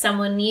 like,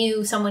 someone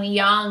new, someone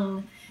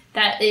young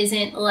that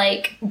isn't,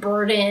 like,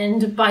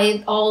 burdened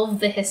by all of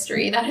the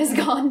history that has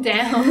gone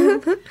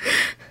down.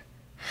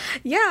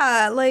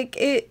 Yeah, like,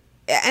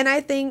 and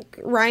I think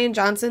Rian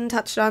Johnson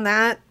touched on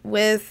that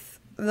with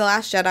The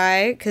Last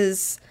Jedi,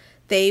 because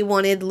they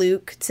wanted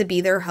Luke to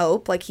be their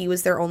hope, like, he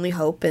was their only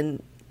hope,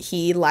 and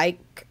he,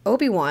 like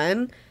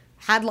Obi-Wan,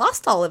 had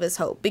lost all of his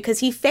hope because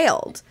he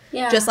failed.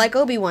 Yeah. Just like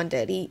Obi-Wan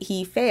did.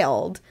 He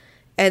failed.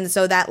 And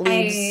so that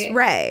leaves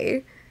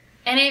Rey.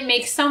 And it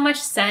makes so much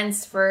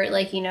sense for,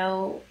 like, you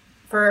know,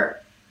 for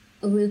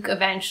Luke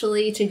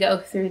eventually to go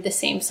through the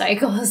same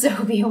cycle as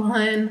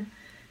Obi-Wan.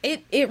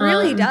 It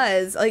really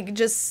does. Like,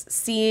 just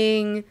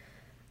seeing...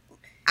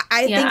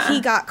 I think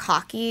he got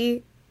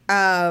cocky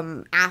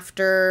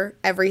after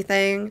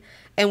everything,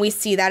 and we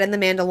see that in The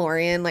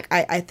Mandalorian. Like,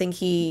 I think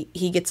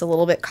he gets a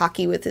little bit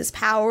cocky with his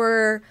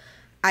power.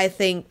 I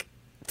think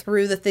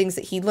through the things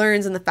that he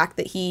learns and the fact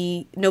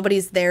that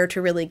nobody's there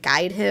to really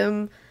guide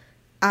him,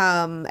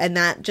 and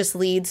that just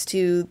leads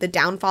to the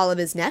downfall of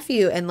his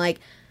nephew. And, like,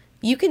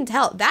 you can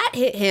tell that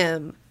hit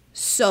him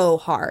so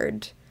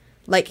hard.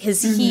 Like,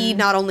 he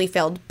not only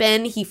failed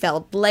Ben, he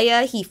failed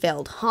Leia, he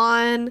failed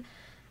Han,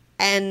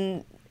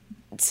 and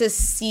to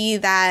see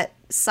that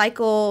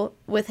cycle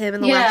with him in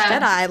The Last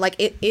Jedi, like,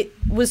 it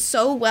was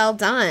so well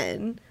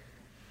done.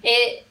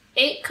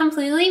 It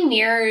completely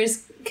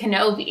mirrors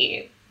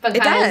Kenobi. Because,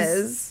 it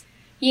does.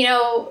 You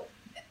know,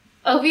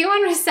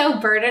 Obi-Wan was so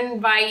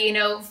burdened by, you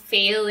know,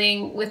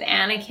 failing with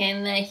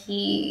Anakin that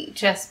he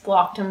just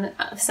blocked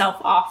himself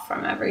off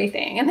from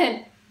everything. And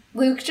then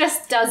Luke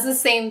just does the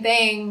same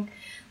thing.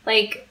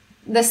 Like,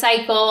 the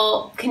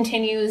cycle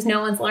continues,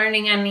 no one's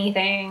learning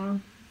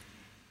anything.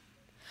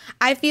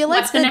 I feel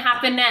like what's going to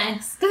happen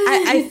next?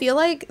 I feel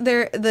like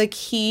the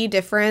key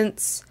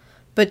difference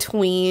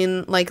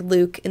between, like,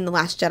 Luke in The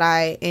Last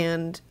Jedi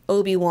and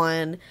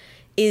Obi-Wan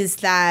is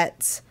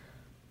that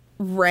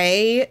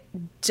Rey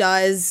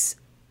does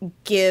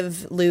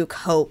give Luke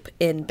hope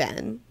in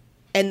Ben.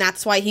 And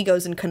that's why he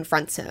goes and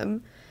confronts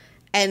him.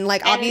 And,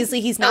 like,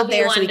 obviously he's not Obi-Wan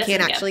there, so he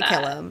can't actually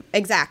kill him.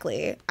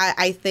 Exactly.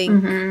 I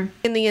think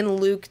in the end,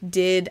 Luke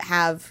did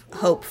have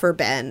hope for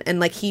Ben. And,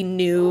 like, he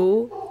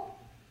knew,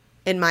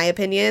 in my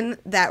opinion,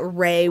 that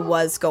Rey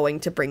was going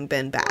to bring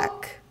Ben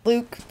back.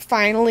 Luke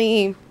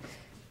finally,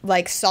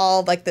 like, saw,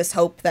 like, this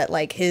hope that,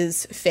 like,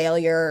 his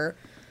failure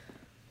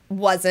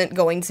wasn't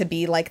going to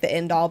be, like, the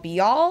end-all,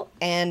 be-all.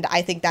 And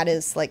I think that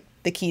is, like,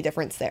 the key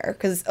difference there.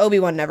 Because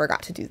Obi-Wan never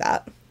got to do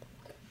that.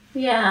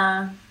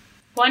 Yeah.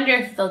 Wonder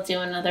if they'll do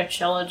another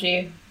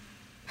trilogy.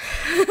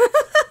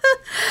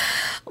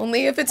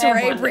 Only if it's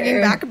Rey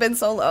bringing back Ben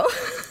Solo.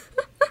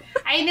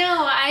 I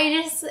know.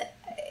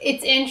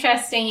 It's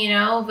interesting, you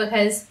know,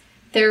 because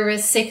there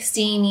was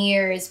 16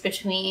 years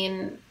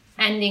between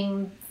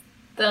ending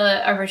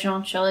the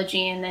original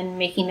trilogy and then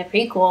making the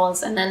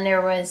prequels. And then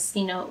there was,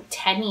 you know,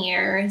 10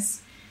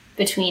 years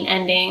between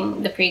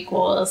ending the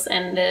prequels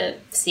and the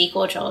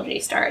sequel trilogy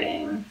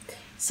starting.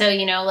 So,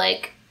 you know,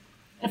 like,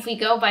 if we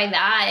go by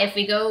that, if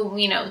we go,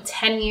 you know,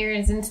 10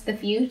 years into the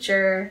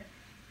future,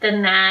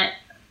 then that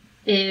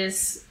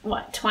is,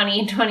 what,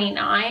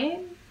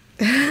 2029?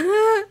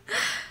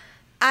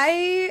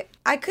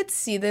 I could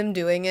see them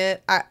doing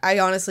it. I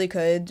honestly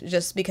could,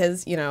 just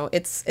because, you know,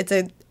 it's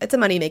a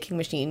money-making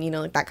machine, you know,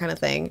 like that kind of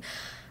thing.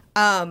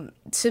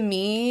 To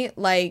me,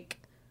 like,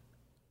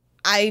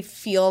 I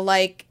feel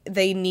like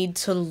they need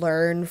to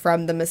learn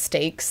from the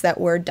mistakes that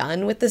were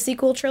done with the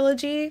sequel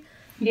trilogy.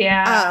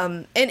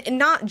 Yeah. And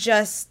not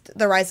just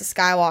The Rise of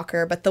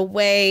Skywalker, but the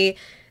way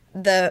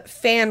the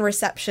fan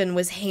reception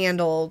was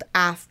handled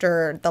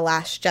after The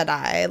Last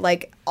Jedi.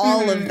 Like,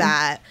 all of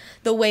that.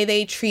 The way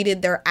they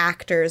treated their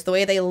actors, the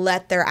way they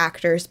let their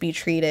actors be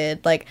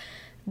treated. Like,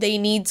 they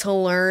need to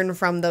learn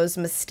from those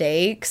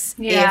mistakes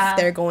if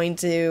they're going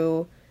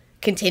to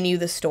continue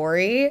the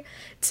story.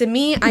 To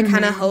me, I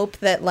kind of hope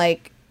that,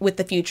 like, with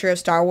the future of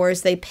Star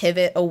Wars, they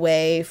pivot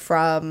away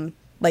from,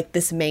 like,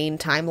 this main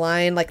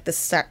timeline, like the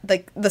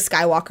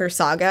Skywalker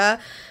saga.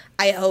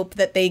 I hope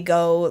that they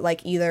go,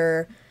 like,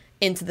 either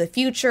into the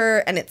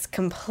future and it's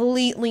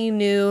completely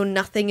new,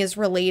 nothing is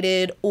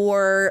related,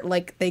 or,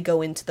 like, they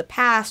go into the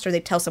past, or they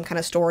tell some kind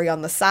of story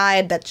on the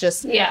side that's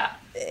just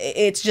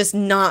it's just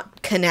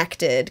not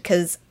connected.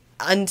 Because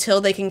until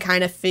they can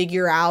kind of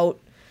figure out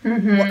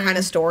what kind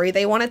of story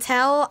they want to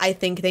tell, I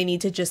think they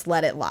need to just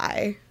let it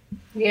lie.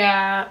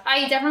 Yeah,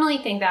 I definitely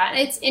think that.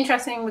 It's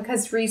interesting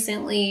because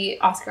recently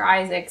Oscar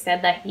Isaac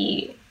said that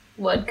he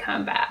would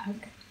come back.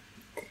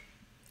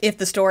 If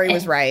the story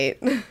was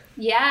right.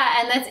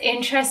 Yeah, and that's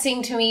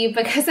interesting to me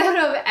because out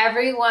of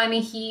everyone,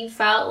 he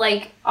felt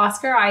like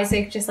Oscar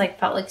Isaac just, like,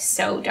 felt like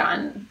so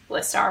done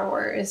with Star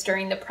Wars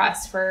during the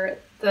press for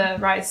The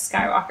Rise of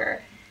Skywalker.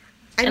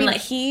 I mean,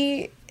 like,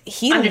 he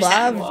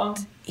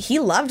loved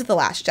The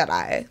Last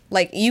Jedi.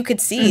 Like, you could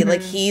see,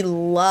 like, he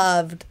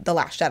loved The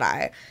Last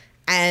Jedi.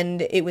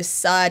 And it was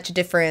such a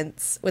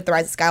difference with The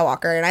Rise of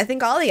Skywalker. And I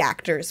think all the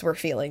actors were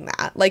feeling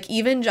that. Like,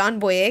 even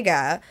John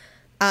Boyega,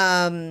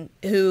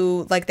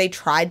 who, like, they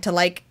tried to,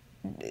 like,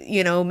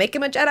 you know, make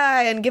him a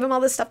Jedi and give him all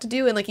this stuff to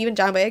do. And, like, even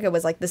John Boyega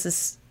was like, this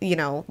is, you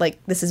know, like,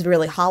 this is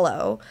really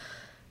hollow.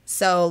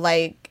 So,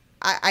 like,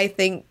 I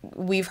think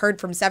we've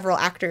heard from several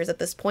actors at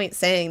this point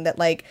saying that,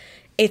 like,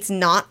 it's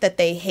not that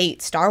they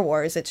hate Star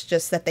Wars. It's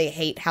just that they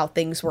hate how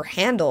things were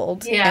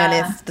handled. Yeah.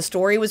 And if the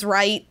story was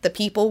right, the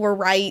people were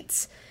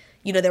right,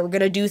 you know, they were going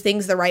to do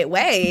things the right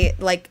way,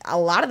 like, a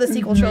lot of the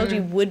sequel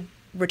trilogy would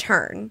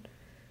return.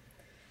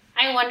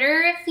 I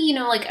wonder if, you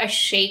know, like, a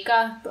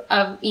shakeup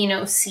of, you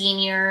know,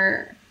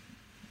 senior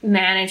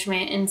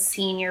management and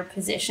senior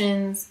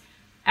positions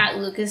at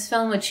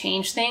Lucasfilm would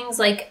change things.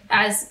 Like,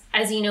 as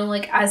you know,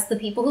 like, as the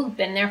people who've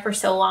been there for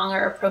so long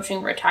are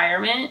approaching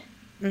retirement.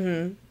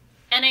 Mm-hmm.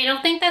 And I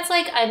don't think that's,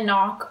 like, a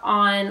knock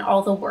on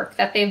all the work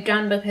that they've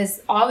done,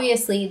 because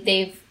obviously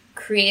they've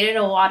created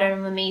a lot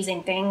of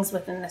amazing things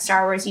within the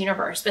Star Wars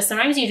universe. But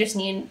sometimes you just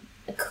need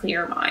a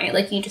clear mind.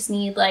 Like, you just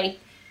need, like,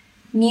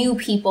 new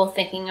people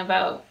thinking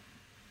about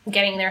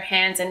getting their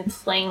hands and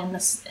playing in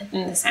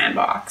the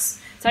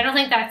sandbox. So I don't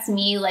think that's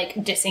me, like,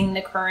 dissing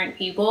the current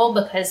people,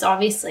 because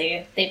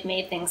obviously they've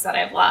made things that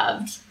I've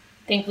loved.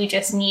 I think we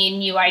just need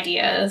new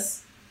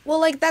ideas. Well,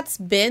 like, that's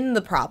been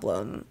the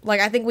problem.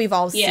 Like, I think we've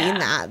all seen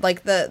that.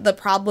 Like, the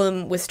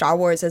problem with Star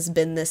Wars has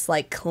been this,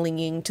 like,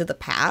 clinging to the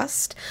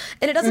past.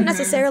 And it doesn't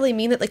necessarily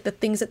mean that, like, the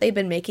things that they've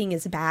been making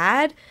is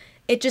bad.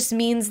 It just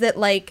means that,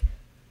 like,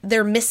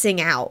 they're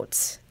missing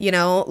out, you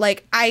know?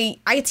 Like, I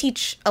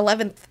teach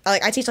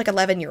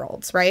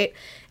 11-year-olds, right?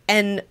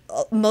 And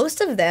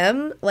most of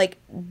them, like,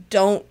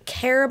 don't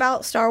care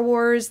about Star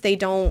Wars. They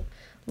don't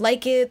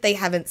like it. They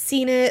haven't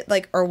seen it,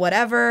 like, or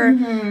whatever.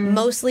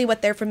 Mostly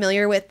what they're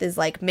familiar with is,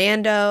 like,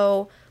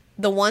 Mando.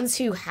 The ones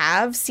who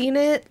have seen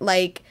it,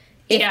 like,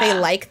 if they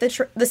like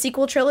the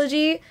sequel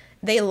trilogy,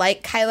 they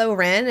like Kylo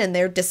Ren and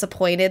they're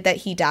disappointed that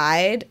he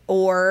died,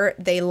 or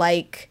they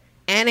like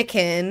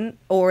Anakin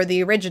or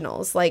the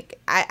originals. Like,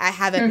 I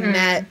haven't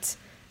met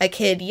a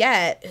kid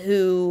yet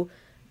who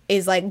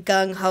is, like,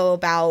 gung-ho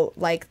about,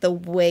 like, the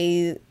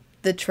way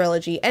the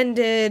trilogy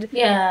ended.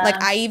 Yeah.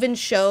 Like, I even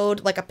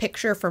showed, like, a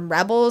picture from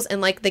Rebels,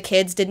 and, like, the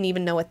kids didn't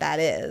even know what that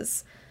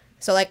is.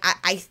 So, like,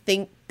 I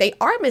think they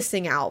are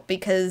missing out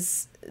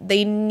because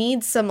they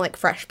need some, like,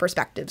 fresh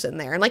perspectives in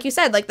there. And like you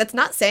said, like, that's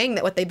not saying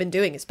that what they've been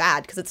doing is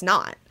bad, because it's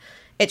not.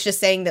 It's just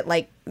saying that,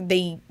 like,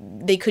 they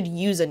could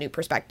use a new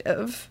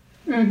perspective.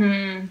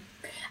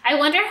 I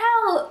wonder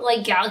how,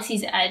 like,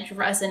 Galaxy's Edge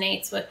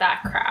resonates with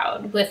that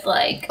crowd, with,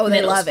 like,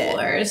 they love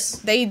schoolers.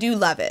 It. They do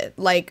love it.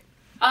 Like,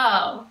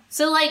 oh,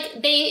 so,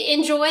 like, they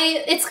enjoy,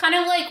 it's kind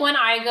of like when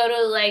I go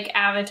to, like,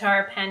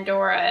 Avatar,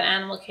 Pandora, and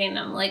Animal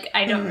Kingdom. Like,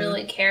 I don't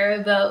really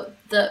care about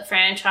the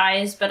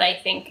franchise, but I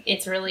think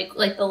it's really,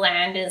 like, the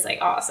land is, like,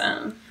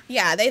 awesome.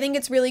 Yeah, they think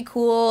it's really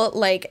cool.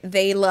 Like,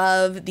 they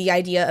love the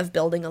idea of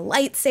building a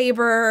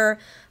lightsaber,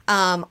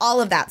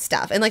 all of that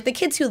stuff. And, like, the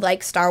kids who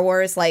like Star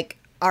Wars, like,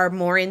 are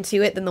more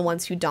into it than the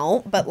ones who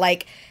don't, but,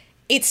 like,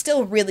 it's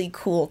still really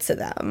cool to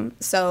them.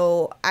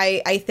 So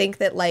I think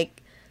that,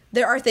 like,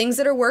 there are things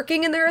that are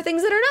working and there are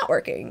things that are not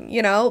working,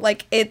 you know?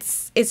 Like,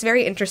 it's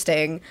very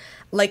interesting.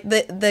 Like,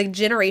 the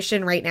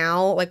generation right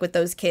now, like, with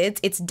those kids,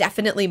 it's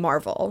definitely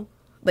Marvel.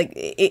 Like,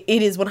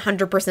 it is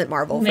 100%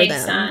 Marvel for them.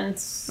 Makes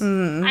sense.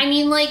 I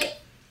mean, like,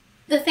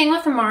 the thing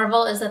with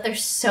Marvel is that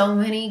there's so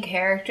many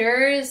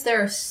characters.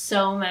 There are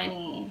so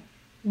many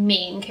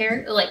main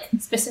characters, like,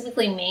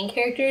 specifically main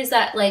characters,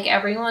 that, like,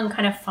 everyone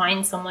kind of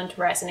finds someone to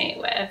resonate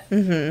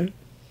with.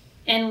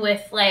 And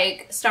with,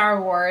 like,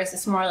 Star Wars,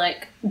 it's more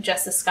like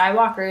just the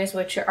Skywalkers,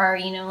 which are,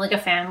 you know, like a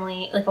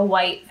family, like a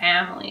white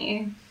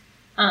family.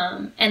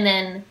 And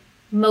then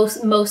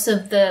most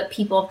of the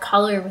people of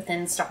color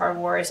within Star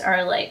Wars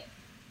are, like,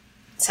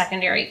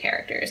 secondary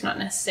characters, not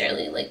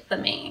necessarily, like, the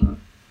main.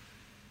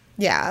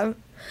 Yeah.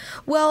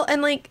 Well,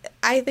 and, like,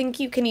 I think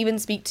you can even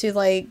speak to,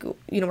 like,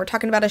 you know, we're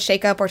talking about a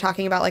shakeup, we're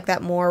talking about, like,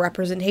 that more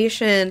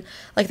representation.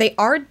 Like, they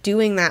are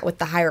doing that with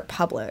the High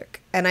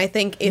Republic. And I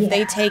think if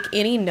they take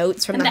any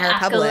notes from the High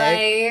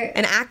Republic,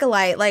 an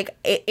Acolyte, like,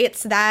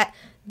 it's that,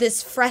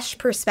 this fresh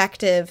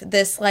perspective,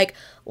 this, like,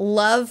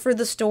 love for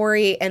the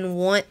story and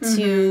want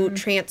to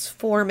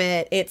transform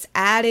it. It's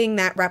adding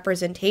that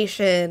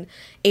representation.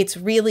 It's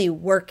really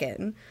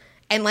working.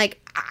 And, like,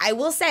 I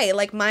will say,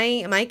 like,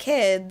 my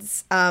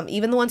kids,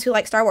 even the ones who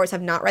like Star Wars,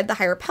 have not read the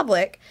High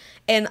Republic.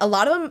 And a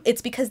lot of them,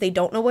 it's because they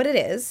don't know what it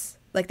is.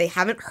 Like, they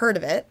haven't heard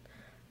of it.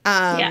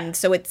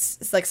 So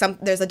it's like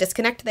there's a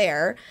disconnect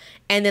there.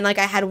 And then, like,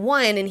 I had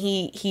one, and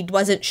he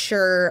wasn't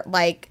sure,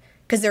 like,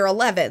 because they're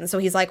 11. So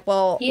he's like,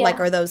 well, like,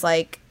 are those,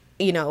 like,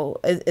 you know,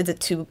 is it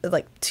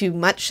too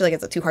much? Like,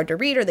 is it too hard to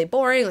read? Are they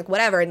boring? Like,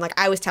 whatever. And, like,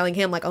 I was telling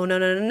him, like, oh,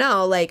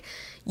 no. Like,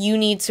 you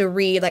need to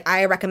read, like,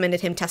 I recommended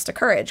him Test of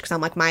Courage, because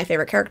I'm like, my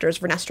favorite character is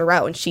Vernestra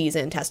Rowe, and she's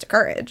in Test of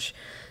Courage.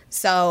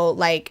 So,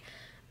 like,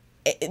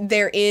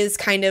 there is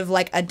kind of,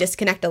 like, a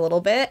disconnect a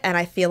little bit, and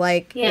I feel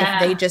like if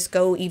they just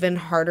go even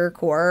harder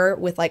core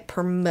with, like,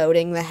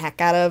 promoting the heck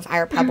out of High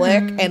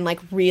Republic and, like,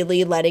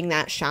 really letting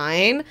that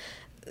shine,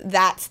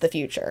 that's the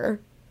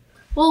future.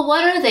 Well,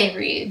 what do they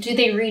read? Do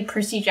they read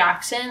Percy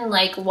Jackson?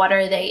 Like, what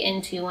are they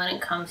into when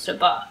it comes to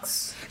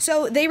books?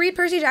 So they read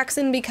Percy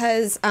Jackson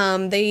because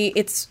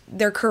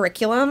their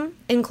curriculum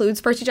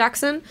includes Percy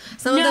Jackson.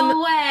 Some of them,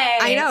 way!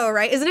 I know,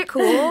 right? Isn't it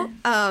cool?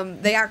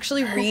 They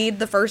actually read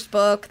the first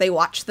book. They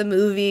watch the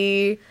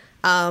movie.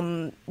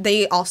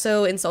 They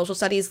also, in social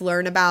studies,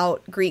 learn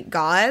about Greek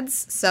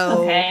gods,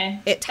 so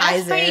it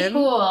ties in. That's pretty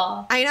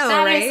cool. I know,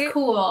 right? That is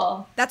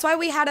cool. That's why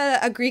we had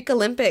a Greek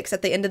Olympics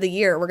at the end of the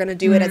year. We're going to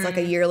do it as, like,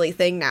 a yearly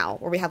thing now,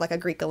 where we have, like, a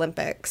Greek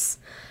Olympics.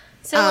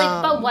 So,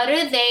 like, but what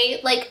are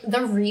they, like,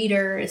 the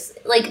readers,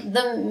 like,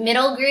 the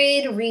middle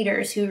grade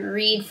readers who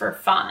read for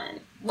fun?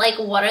 Like,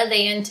 what are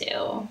they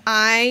into?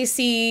 I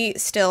see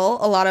still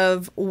a lot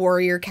of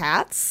warrior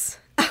cats.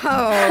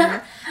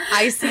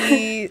 I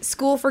see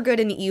School for Good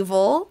and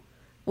Evil,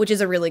 which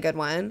is a really good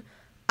one.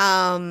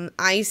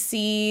 I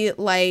see,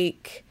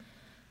 like,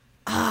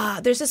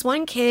 there's this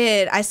one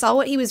kid, I saw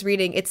what he was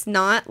reading. It's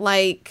not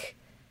like,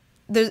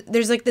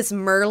 there's like this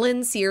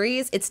Merlin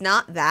series. It's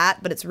not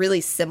that, but it's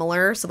really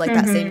similar. So, like,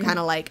 that same kind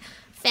of, like,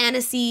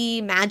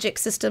 fantasy magic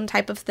system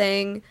type of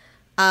thing.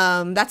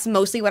 That's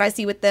mostly what I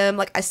see with them.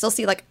 Like, I still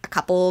see, like, a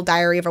couple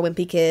Diary of a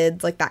Wimpy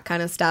Kids, like, that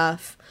kind of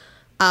stuff.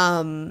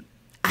 A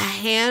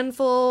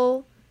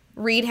handful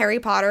read Harry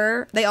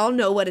Potter. They all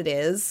know what it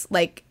is.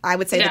 Like, I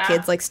would say the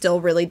kids, like, still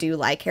really do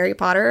like Harry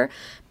Potter,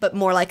 but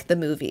more like the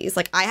movies.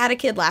 Like, I had a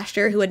kid last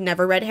year who had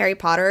never read Harry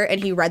Potter,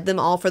 and he read them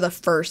all for the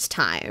first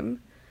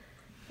time.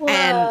 Whoa.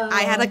 And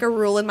I had, like, a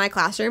rule in my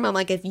classroom. I'm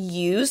like, if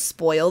you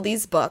spoil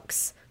these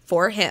books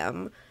for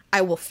him,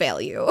 I will fail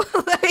you.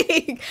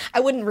 Like, I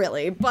wouldn't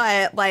really,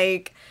 but,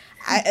 like,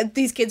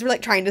 these kids were,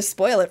 like, trying to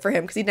spoil it for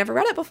him because he'd never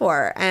read it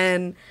before.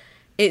 And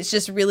it's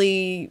just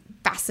really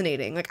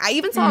fascinating. Like, I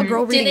even saw a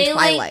girl reading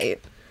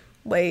Twilight.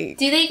 Like,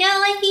 do they get,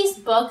 like, these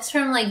books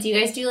from, like, do you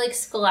guys do, like,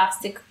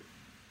 Scholastic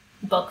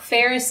book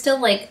fairs still?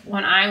 Like,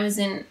 when I was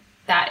in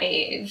that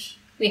age,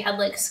 we had,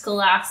 like,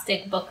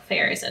 Scholastic book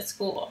fairs at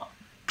school.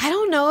 I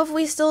don't know if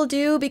we still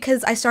do,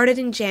 because I started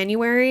in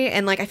January,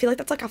 and, like, I feel like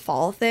that's, like, a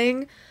fall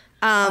thing.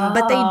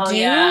 But they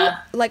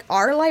do, like,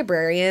 our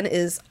librarian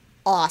is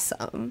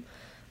awesome.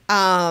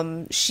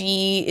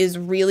 She is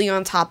really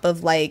on top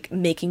of, like,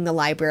 making the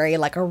library,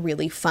 like, a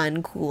really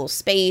fun, cool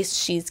space.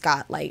 She's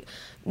got, like,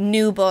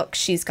 new books.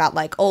 She's got,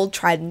 like, old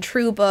tried and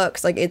true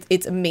books. Like,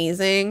 it's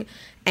amazing.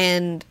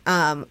 And,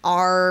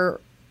 our,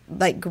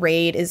 like,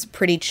 grade is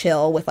pretty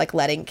chill with, like,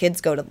 letting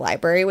kids go to the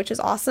library, which is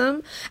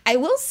awesome. I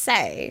will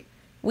say,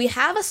 we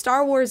have a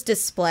Star Wars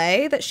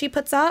display that she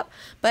puts up,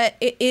 but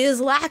it is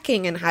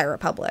lacking in High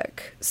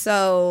Republic.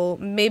 So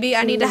maybe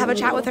I need to have a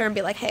chat with her and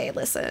be like, hey,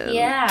 listen.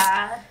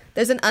 Yeah.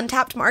 There's an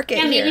untapped market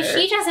here. Maybe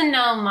she doesn't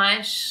know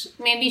much.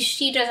 Maybe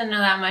she doesn't know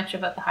that much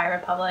about the High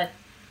Republic,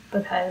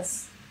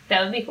 because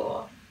that would be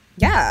cool.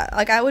 Yeah,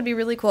 like, I would be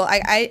really cool.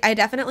 I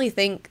definitely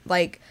think,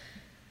 like,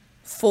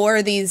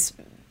 for these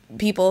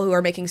people who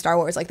are making Star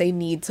Wars, like, they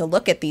need to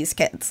look at these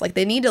kids. Like,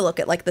 they need to look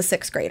at, like, the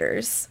 6th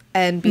graders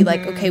and be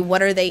like, okay,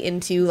 what are they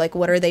into? Like,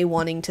 what are they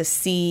wanting to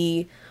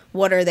see?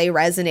 What are they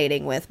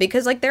resonating with?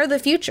 Because, like, they're the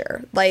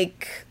future.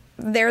 Like,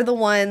 they're the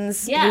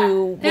ones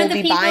who will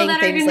be buying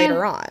things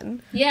later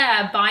on.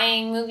 Yeah,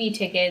 buying movie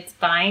tickets,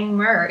 buying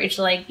merch.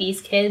 Like,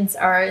 these kids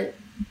are,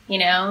 you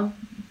know,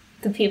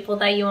 the people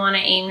that you want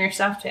to aim your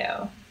stuff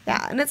to.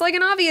 Yeah, and it's like,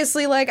 and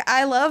obviously, like,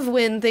 I love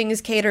when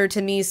things cater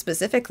to me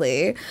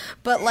specifically,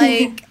 but,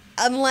 like,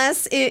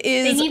 unless it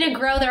is... They need to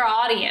grow their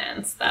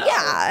audience, though.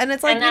 Yeah, and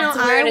it's like, and, you know,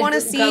 I want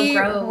to see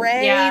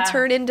Rey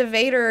turn into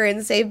Vader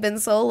and save Ben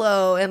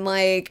Solo, and,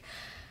 like,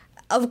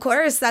 of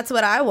course, that's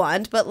what I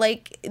want, but,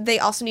 like, they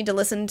also need to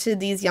listen to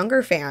these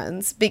younger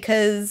fans,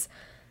 because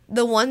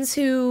the ones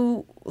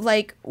who,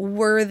 like,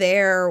 were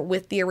there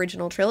with the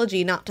original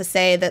trilogy, not to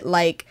say that,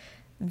 like,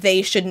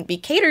 they shouldn't be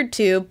catered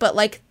to, but,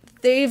 like,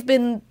 they've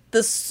been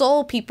the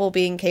sole people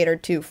being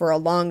catered to for a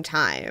long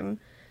time.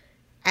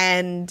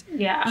 And,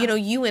 you know,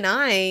 you and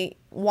I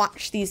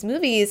watch these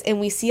movies and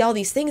we see all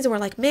these things and we're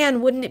like,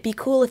 man, wouldn't it be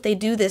cool if they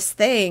do this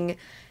thing?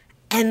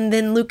 And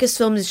then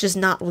Lucasfilm is just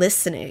not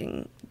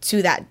listening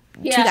to that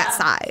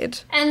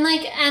side. And,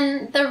 like,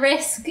 and the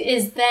risk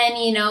is then,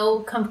 you know,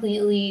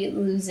 completely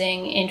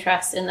losing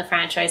interest in the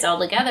franchise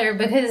altogether,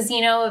 because,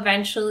 you know,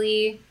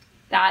 eventually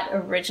that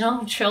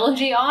original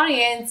trilogy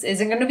audience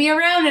isn't going to be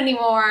around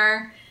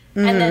anymore.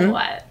 And then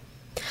what?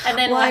 And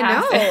then what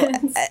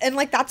happens? And,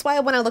 like, that's why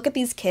when I look at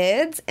these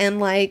kids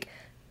and, like,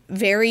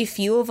 very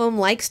few of them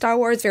like Star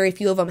Wars, very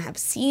few of them have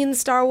seen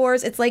Star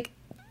Wars, it's like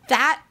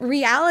that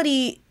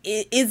reality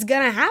is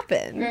gonna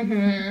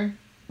happen.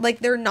 Like,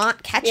 they're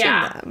not catching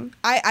them.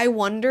 I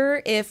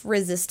wonder if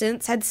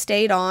Resistance had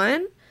stayed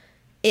on,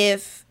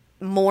 if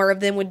more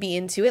of them would be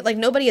into it. Like,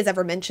 nobody has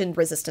ever mentioned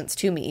Resistance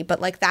to me, but,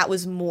 like, that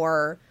was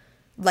more,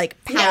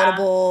 like,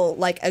 palatable,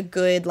 like, a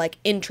good, like,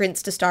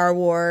 entrance to Star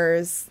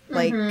Wars.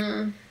 Like,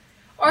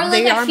 or,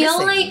 like, I feel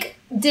like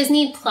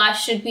Disney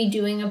Plus should be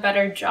doing a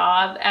better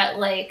job at,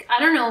 like, I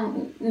don't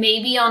know,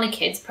 maybe on a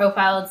kid's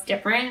profile it's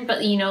different,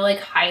 but, you know, like,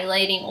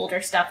 highlighting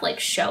older stuff, like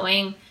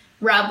showing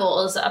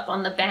Rebels up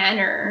on the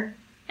banner,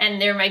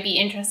 and there might be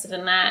interested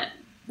in that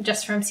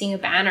just from seeing a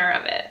banner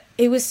of it.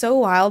 It was so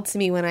wild to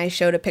me when I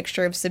showed a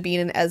picture of Sabine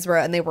and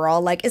Ezra, and they were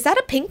all like, is that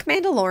a pink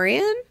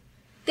Mandalorian?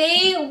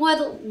 They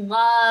would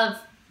love,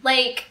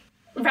 like,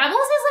 Rebels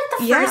is, like,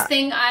 the first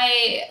thing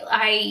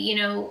I you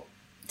know,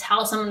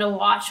 tell someone to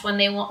watch when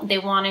they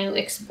want to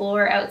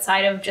explore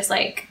outside of just,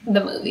 like,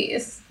 the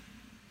movies.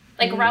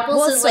 Like,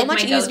 Rebels is, like,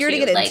 much easier to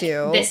get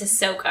into. Like, this is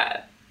so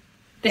good.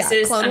 This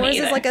is Clone Wars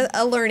is, like,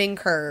 a learning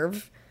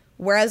curve,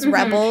 whereas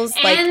Rebels,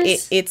 like,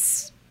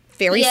 it's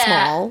very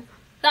small.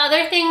 The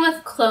other thing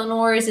with Clone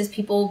Wars is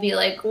people will be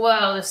like,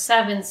 whoa,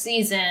 7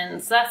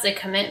 seasons, that's a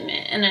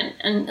commitment.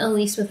 And at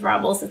least with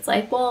Rebels, it's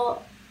like,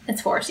 well,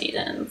 It's 4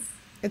 seasons.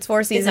 It's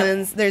 4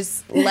 seasons.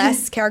 There's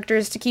less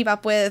characters to keep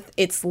up with.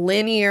 It's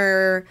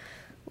linear.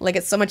 Like,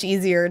 it's so much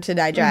easier to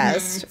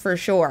digest, for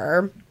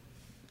sure.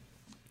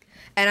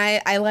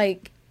 And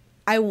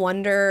I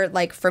wonder,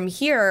 like, from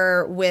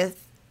here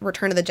with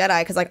Return of the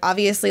Jedi, because, like,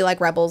 obviously, like,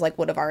 Rebels, like,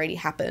 would have already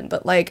happened.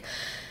 But, like,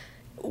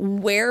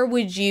 where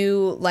would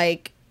you,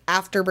 like,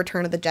 after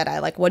Return of the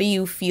Jedi, like, what do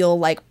you feel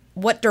like,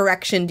 what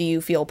direction do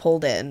you feel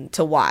pulled in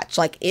to watch?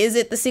 Like, is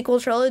it the sequel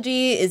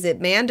trilogy? Is it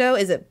Mando?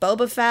 Is it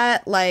Boba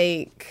Fett?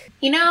 Like...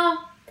 You know,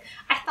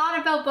 I thought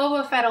about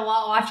Boba Fett a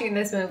lot watching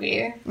this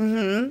movie.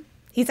 Mm-hmm.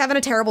 He's having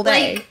a terrible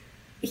day. Like,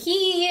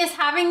 he is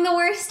having the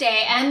worst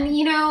day. And,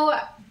 you know,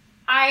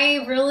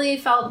 I really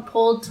felt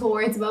pulled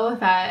towards Boba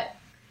Fett.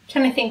 I'm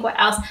trying to think what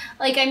else.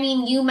 Like, I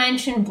mean, you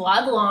mentioned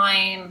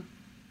Bloodline.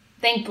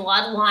 I think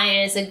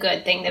Bloodline is a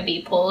good thing to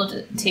be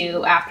pulled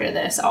to after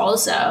this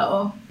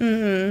also.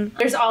 Mm-hmm.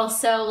 There's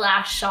also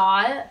Last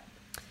Shot.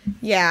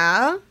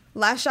 Yeah.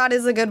 Last Shot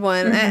is a good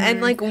one. Mm-hmm.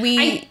 And like,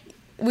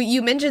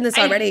 you mentioned this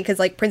already, because,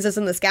 like, Princess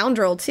and the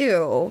Scoundrel,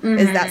 too,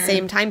 is that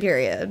same time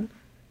period.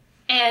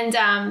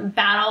 And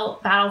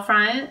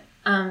Battlefront,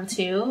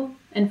 2,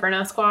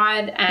 Inferno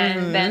Squad,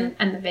 and then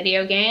the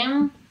video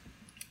game.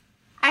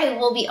 I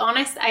will be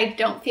honest, I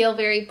don't feel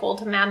very pulled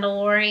to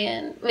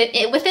Mandalorian.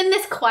 Within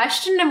this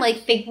question, I'm,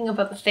 like, thinking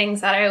about the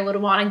things that I would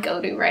want to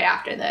go to right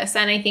after this.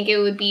 And I think it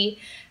would be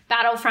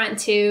Battlefront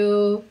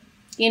 2,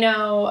 you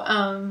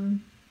know,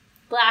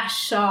 Last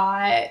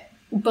Shot,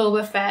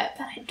 Boba Fett.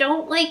 But I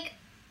don't, like,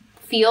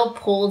 feel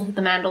pulled to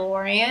The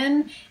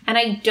Mandalorian. And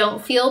I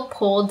don't feel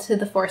pulled to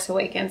The Force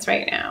Awakens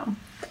right now.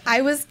 I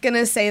was going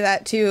to say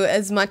that, too,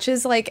 as much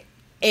as, like,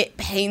 it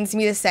pains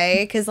me to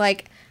say, because,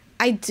 like,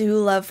 I do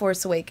love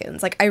Force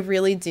Awakens. Like, I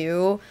really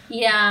do.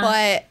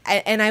 Yeah.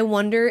 But, and I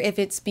wonder if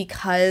it's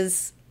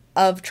because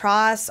of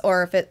TROS,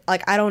 or if it,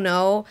 like, I don't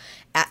know.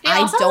 It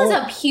also was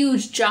a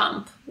huge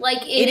jump.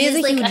 Like, it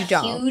is like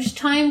a huge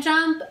time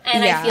jump.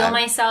 And I feel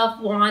myself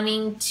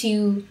wanting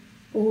to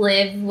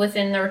live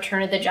within the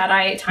Return of the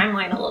Jedi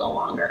timeline a little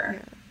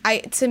longer.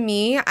 To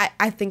me,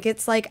 I think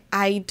it's like,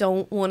 I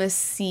don't want to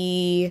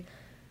see,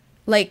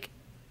 like,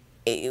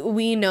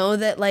 we know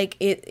that, like,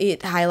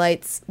 it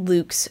highlights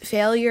Luke's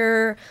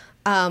failure.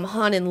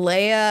 Han and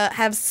Leia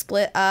have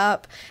split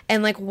up,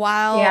 and, like,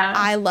 while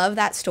I love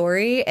that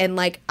story, and,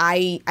 like,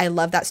 I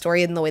love that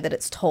story in the way that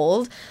it's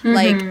told,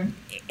 like,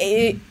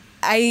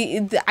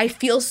 I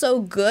feel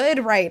so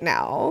good right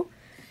now.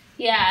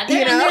 Yeah,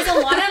 there's a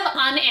lot of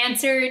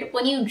unanswered,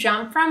 when you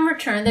jump from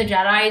Return of the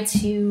Jedi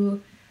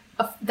to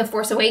The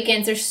Force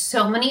Awakens, there's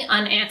so many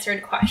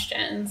unanswered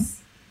questions.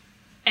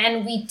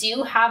 And we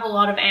do have a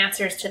lot of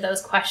answers to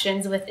those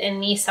questions within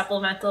these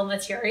supplemental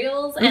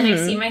materials. And I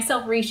see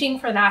myself reaching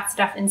for that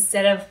stuff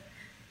instead of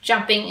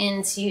jumping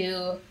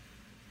into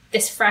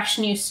this fresh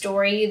new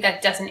story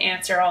that doesn't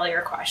answer all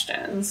your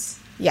questions.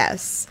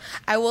 Yes.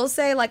 I will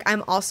say, like,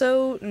 I'm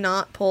also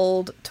not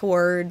pulled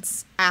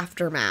towards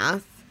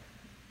Aftermath.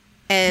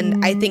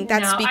 And I think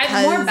that's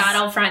because... more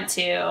Battlefront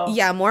 2.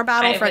 Yeah, more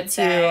Battlefront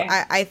 2.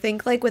 I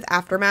think, like, with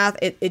Aftermath,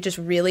 it just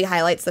really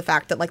highlights the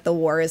fact that, like, the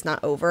war is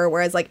not over.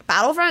 Whereas, like,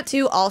 Battlefront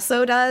 2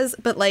 also does,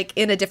 but, like,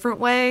 in a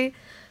different way.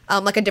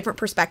 Like, a different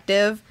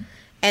perspective.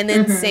 And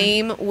then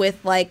same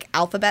with, like,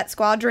 Alphabet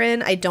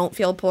Squadron. I don't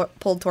feel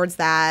pulled towards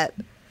that.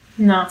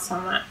 Not so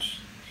much.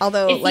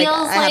 Although, like,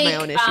 I have my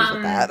own issues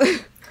with that.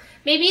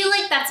 Maybe,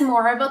 like, that's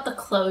more about the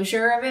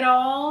closure of it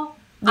all.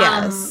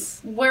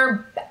 Yes.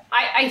 Where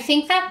I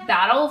think that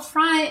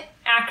Battlefront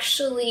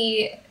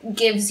actually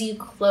gives you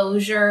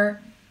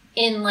closure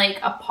in, like,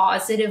 a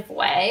positive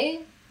way.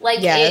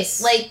 Like,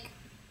 yes.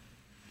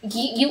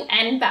 You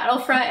end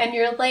Battlefront and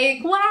you're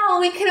like, wow,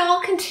 we can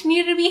all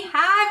continue to be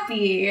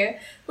happy.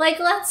 Like,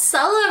 let's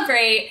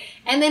celebrate.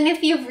 And then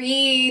if you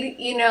read,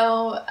 you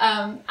know,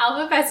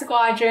 Alphabet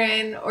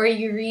Squadron, or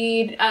you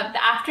read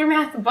the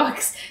Aftermath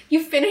books,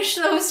 you finish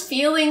those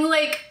feeling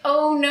like,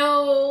 oh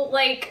no,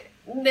 like,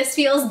 this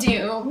feels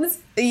doomed.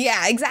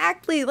 Yeah,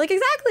 exactly. Like,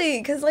 exactly.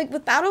 Because, like,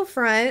 with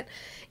Battlefront,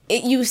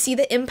 you see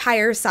the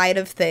Empire side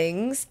of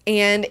things,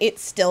 and it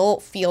still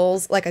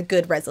feels like a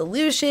good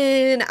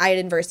resolution.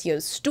 Iden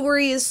Versio's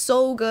story is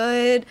so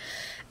good.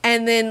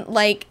 And then,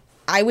 like,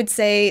 I would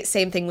say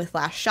same thing with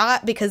Last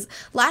Shot, because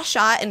Last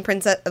Shot and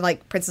Princess and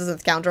the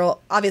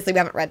Scoundrel, obviously we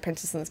haven't read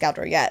Princess and the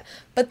Scoundrel yet,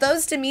 but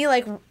those to me,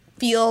 like,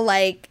 feel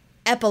like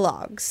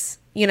epilogues.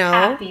 You know?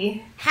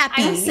 Happy.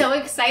 I'm so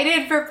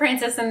excited for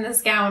Princess and the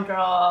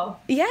Scoundrel.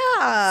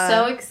 Yeah.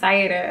 So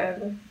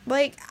excited.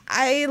 Like,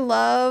 I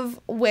love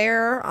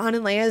where Han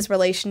and Leia's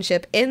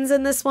relationship ends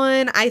in this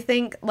one. I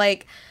think,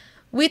 like,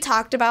 we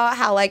talked about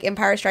how, like,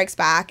 Empire Strikes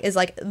Back is,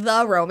 like,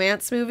 the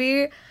romance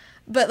movie.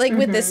 But, like,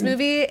 with this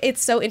movie,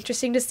 it's so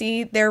interesting to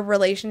see their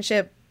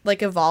relationship,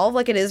 like, evolve.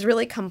 Like, it is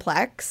really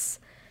complex.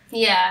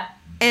 Yeah.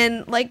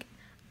 And, like,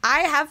 I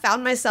have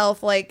found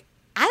myself, like,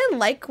 I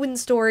like when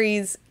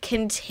stories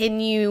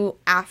continue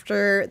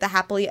after the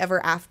happily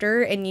ever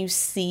after, and you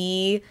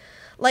see,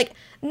 like,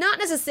 not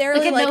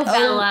necessarily like a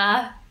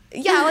novella.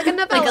 Yeah, like a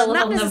novella. Like a Not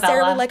little necessarily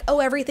novella. like, oh,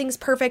 everything's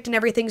perfect and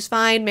everything's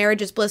fine,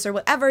 marriage is bliss or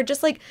whatever.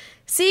 Just like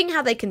seeing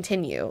how they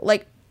continue.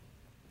 Like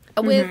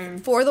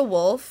with For the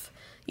Wolf,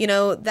 you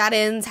know, that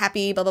ends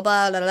happy, blah, blah,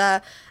 blah, blah, blah.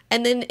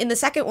 And then in the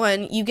second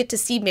one, you get to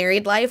see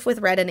married life with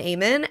Red and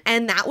Eamon,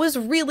 and that was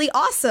really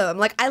awesome.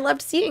 Like, I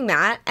loved seeing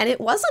that, and it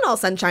wasn't all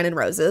sunshine and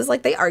roses.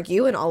 Like, they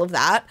argue and all of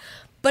that,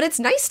 but it's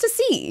nice to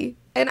see,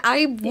 and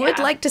I would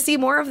like to see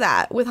more of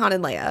that with Han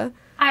and Leia.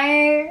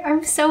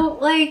 I'm so,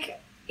 like,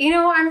 you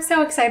know, I'm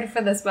so excited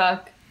for this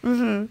book.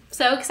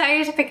 So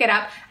excited to pick it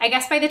up. I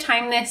guess by the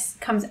time this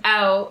comes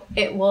out,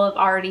 it will have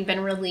already been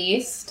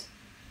released.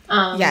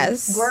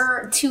 Yes.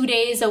 We're 2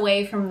 days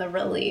away from the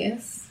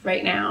release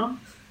right now.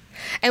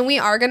 And we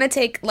are going to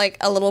take, like,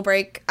 a little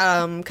break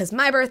because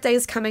my birthday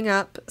is coming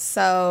up.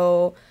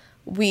 So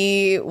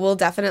we will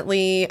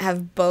definitely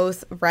have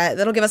both read.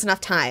 That'll give us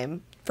enough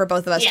time for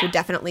both of us to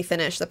definitely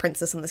finish The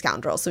Princess and the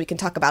Scoundrel so we can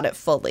talk about it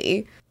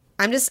fully.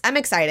 I'm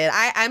excited.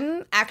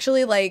 I'm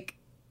actually, like,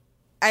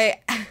 I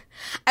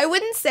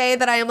wouldn't say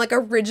that I am, like,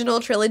 original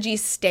trilogy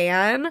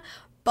stan,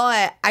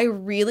 but I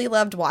really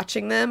loved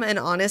watching them. And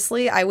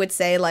honestly, I would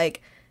say,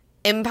 like,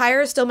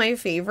 Empire is still my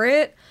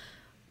favorite.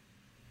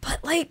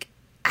 But, like,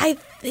 I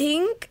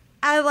think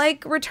I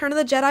like Return of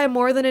the Jedi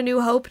more than A New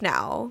Hope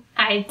now.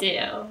 I do.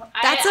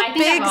 That's a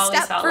big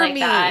step for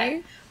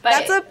me.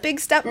 That's a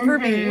big step for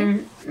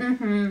me.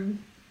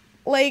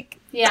 Like,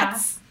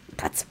 that's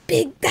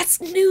big. That's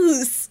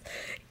news.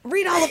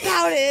 Read all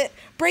about it.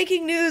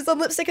 Breaking news on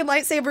Lipstick and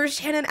Lightsabers.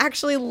 Shannon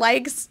actually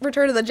likes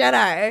Return of the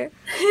Jedi.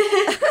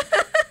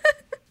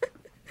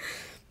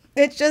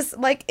 It's just,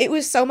 like, it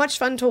was so much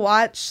fun to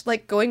watch.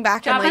 Like, going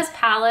back and, like... Jabba's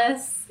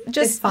Palace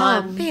just is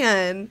fun. Oh,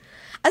 man.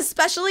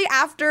 Especially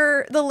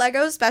after the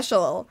Lego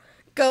special.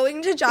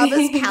 Going to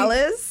Jabba's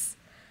Palace.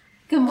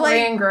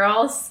 Gamorrean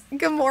girls.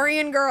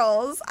 Gamorrean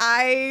girls.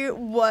 I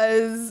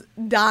was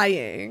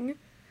dying.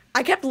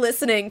 I kept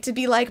listening to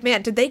be like,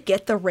 man, did they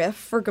get the riff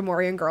for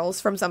Gamorrean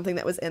girls from something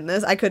that was in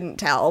this? I couldn't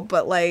tell,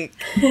 but like...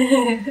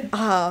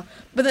 but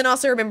then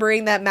also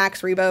remembering that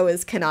Max Rebo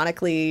is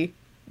canonically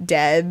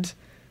dead.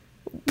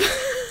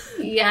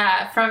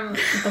 Yeah, from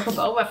Book of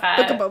Boba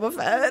Fett. Book of Boba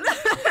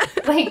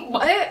Fett. Like,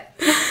 what?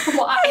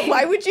 Why?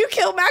 Why would you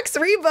kill Max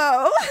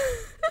Rebo?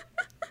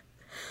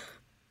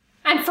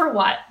 And for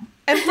what?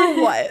 And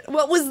for what?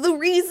 What was the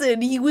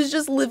reason? He was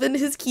just living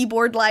his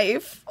keyboard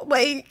life.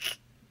 Like,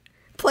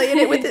 playing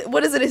it with,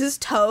 what is it, his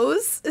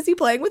toes? Is he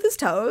playing with his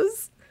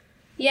toes?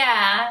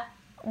 Yeah.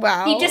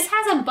 Wow. He just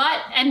has a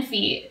butt and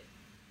feet.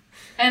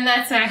 And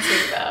that's Max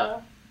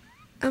Rebo.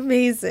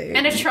 Amazing.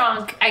 And a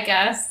trunk, I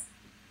guess.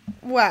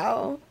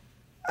 Wow.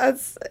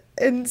 That's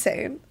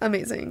insane.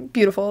 Amazing.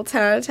 Beautiful.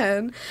 10 out of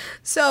 10.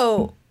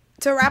 So,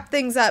 to wrap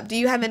things up, do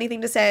you have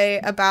anything to say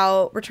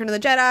about Return of the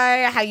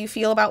Jedi? How you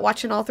feel about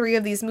watching all three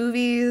of these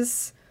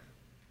movies?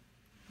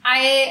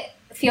 I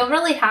feel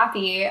really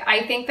happy.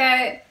 I think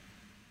that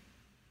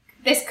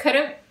this could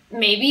have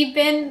maybe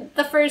been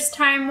the first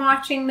time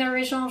watching the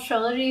original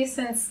trilogy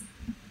since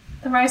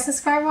The Rise of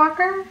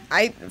Skywalker.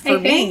 For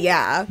me,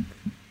 yeah.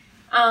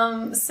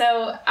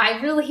 So I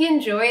really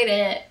enjoyed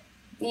it.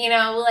 You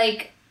know,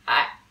 like,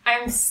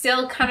 I'm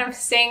still kind of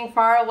staying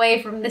far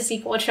away from the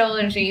sequel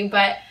trilogy,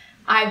 but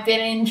I've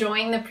been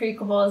enjoying the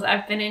prequels.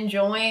 I've been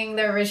enjoying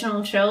the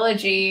original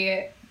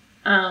trilogy,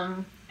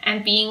 and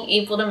being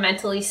able to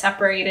mentally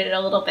separate it a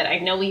little bit. I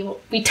know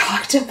we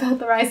talked about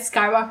The Rise of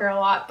Skywalker a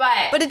lot,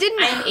 but it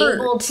didn't I'm hurt.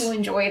 able to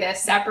enjoy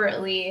this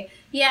separately.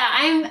 Yeah,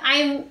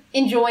 I'm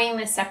enjoying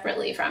this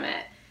separately from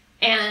it.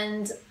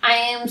 And I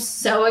am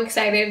so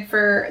excited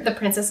for The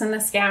Princess and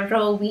the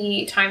Scoundrel.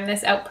 We timed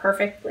this out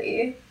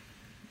perfectly.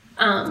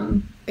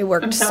 It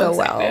worked so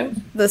well.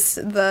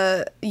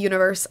 The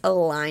universe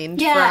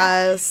aligned for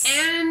us.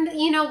 And,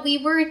 you know, we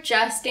were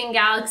just in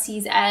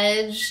Galaxy's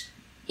Edge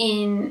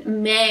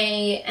in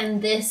May,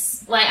 and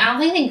this, like, I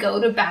don't think they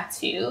go to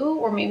Batuu,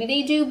 or maybe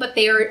they do, but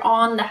they are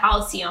on the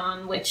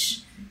Halcyon,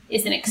 which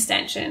is an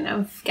extension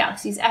of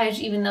Galaxy's Edge,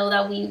 even though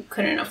that we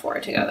couldn't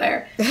afford to go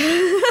there.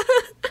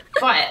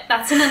 But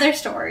that's another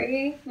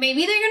story.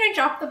 Maybe they're going to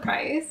drop the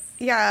price.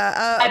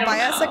 Yeah, buy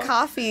us a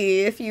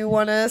coffee if you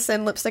want to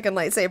send Lipstick and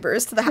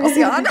Lightsabers to the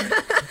Halcyon.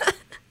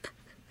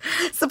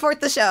 Support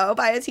the show.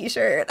 Buy a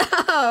t-shirt.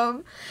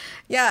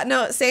 Yeah,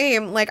 no,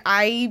 same. Like,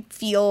 I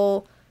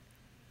feel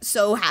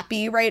so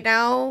happy right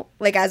now,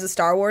 like, as a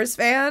Star Wars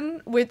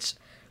fan, which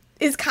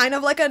is kind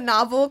of like a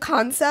novel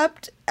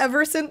concept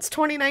ever since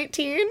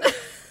 2019.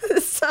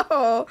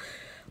 So,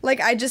 like,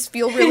 I just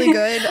feel really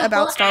good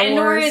about Star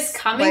Andor Wars. Is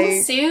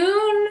coming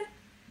soon.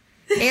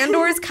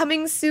 Andor is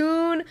coming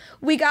soon.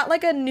 We got,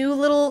 like, a new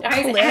little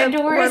clip.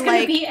 Andor is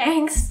going to be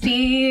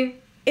angsty.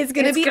 It's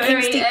going to be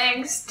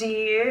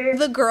angsty.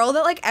 The girl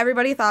that, like,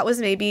 everybody thought was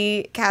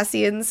maybe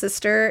Cassian's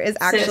sister is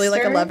actually,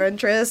 like, a love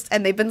interest,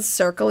 and they've been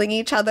circling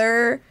each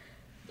other.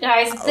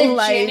 Guys, the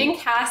Jyn and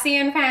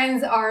Cassian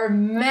fans are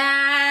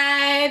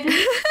mad.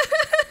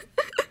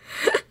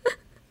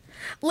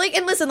 Like,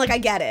 and listen, like, I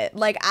get it.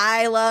 Like,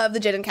 I love the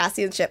Jyn and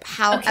Cassian ship.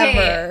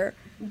 However,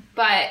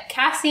 but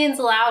Cassian's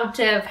allowed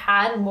to have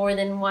had more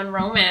than one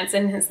romance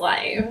in his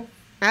life.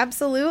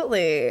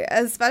 Absolutely.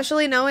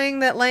 Especially knowing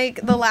that,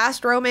 like, the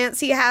last romance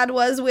he had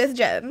was with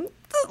Jen.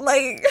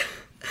 Like,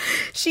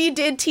 she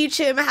did teach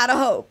him how to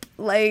hope.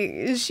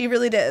 Like, she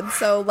really did.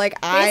 So, like,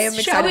 I am excited.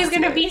 This show is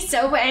going to be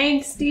so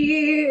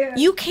angsty.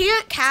 You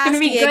can't cast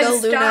Diego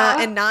Luna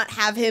and not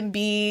have him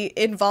be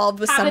involved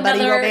with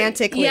somebody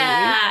romantically.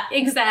 Yeah,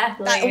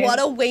 exactly. What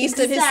a waste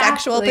of his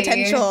sexual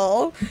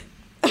potential.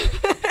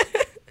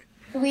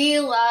 We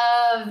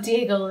love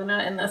Diego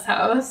Luna in this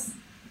house.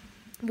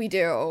 We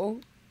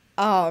do.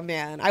 Oh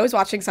man, I was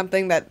watching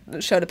something that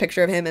showed a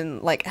picture of him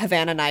in like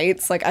Havana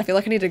Nights. Like, I feel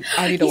like I need to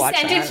watch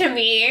that. You sent it to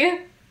me.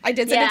 I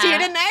did send it to you,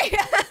 didn't I?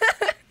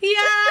 Yeah.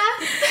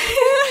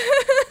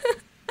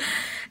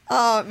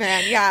 Oh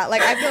man, yeah.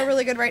 Like, I feel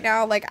really good right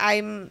now. Like,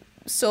 I'm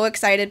so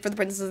excited for the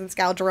Princess and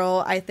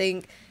Scoundrel. I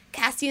think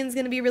Cassian's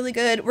gonna be really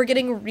good. We're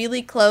getting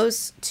really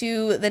close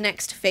to the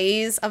next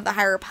phase of the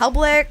High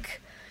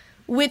Republic,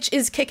 which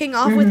is kicking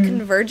off with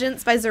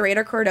Convergence by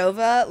Zoraida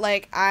Cordova.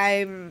 Like,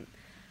 I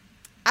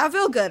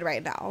feel good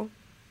right now.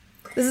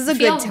 This is a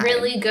good time. I feel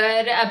really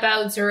good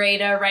about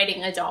Zoraida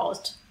writing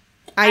adult.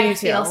 I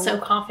feel so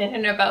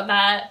confident about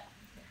that.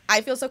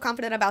 I feel so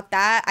confident about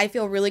that. I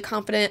feel really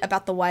confident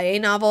about the YA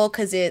novel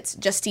because it's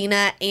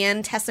Justina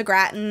and Tessa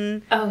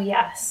Gratton. Oh,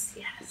 yes.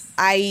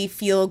 I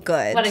feel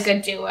good. What a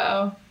good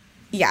duo.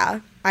 Yeah.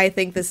 I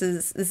think this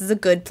is a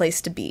good place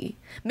to be.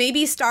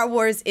 Maybe Star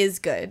Wars is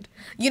good.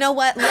 You know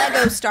what?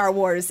 Lego Star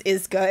Wars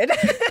is good.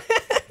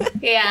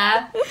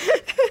 Yeah.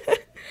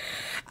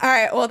 All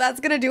right, well,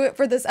 that's going to do it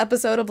for this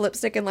episode of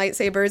Lipstick and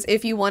Lightsabers.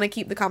 If you want to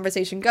keep the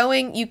conversation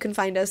going, you can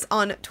find us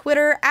on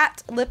Twitter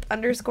at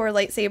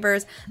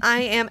 @lip_lightsabers.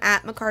 I am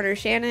at McCarter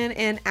Shannon,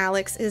 and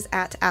Alex is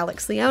at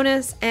Alex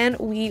Leonis, and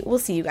we will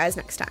see you guys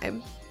next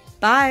time.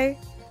 Bye.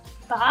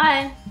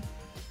 Bye.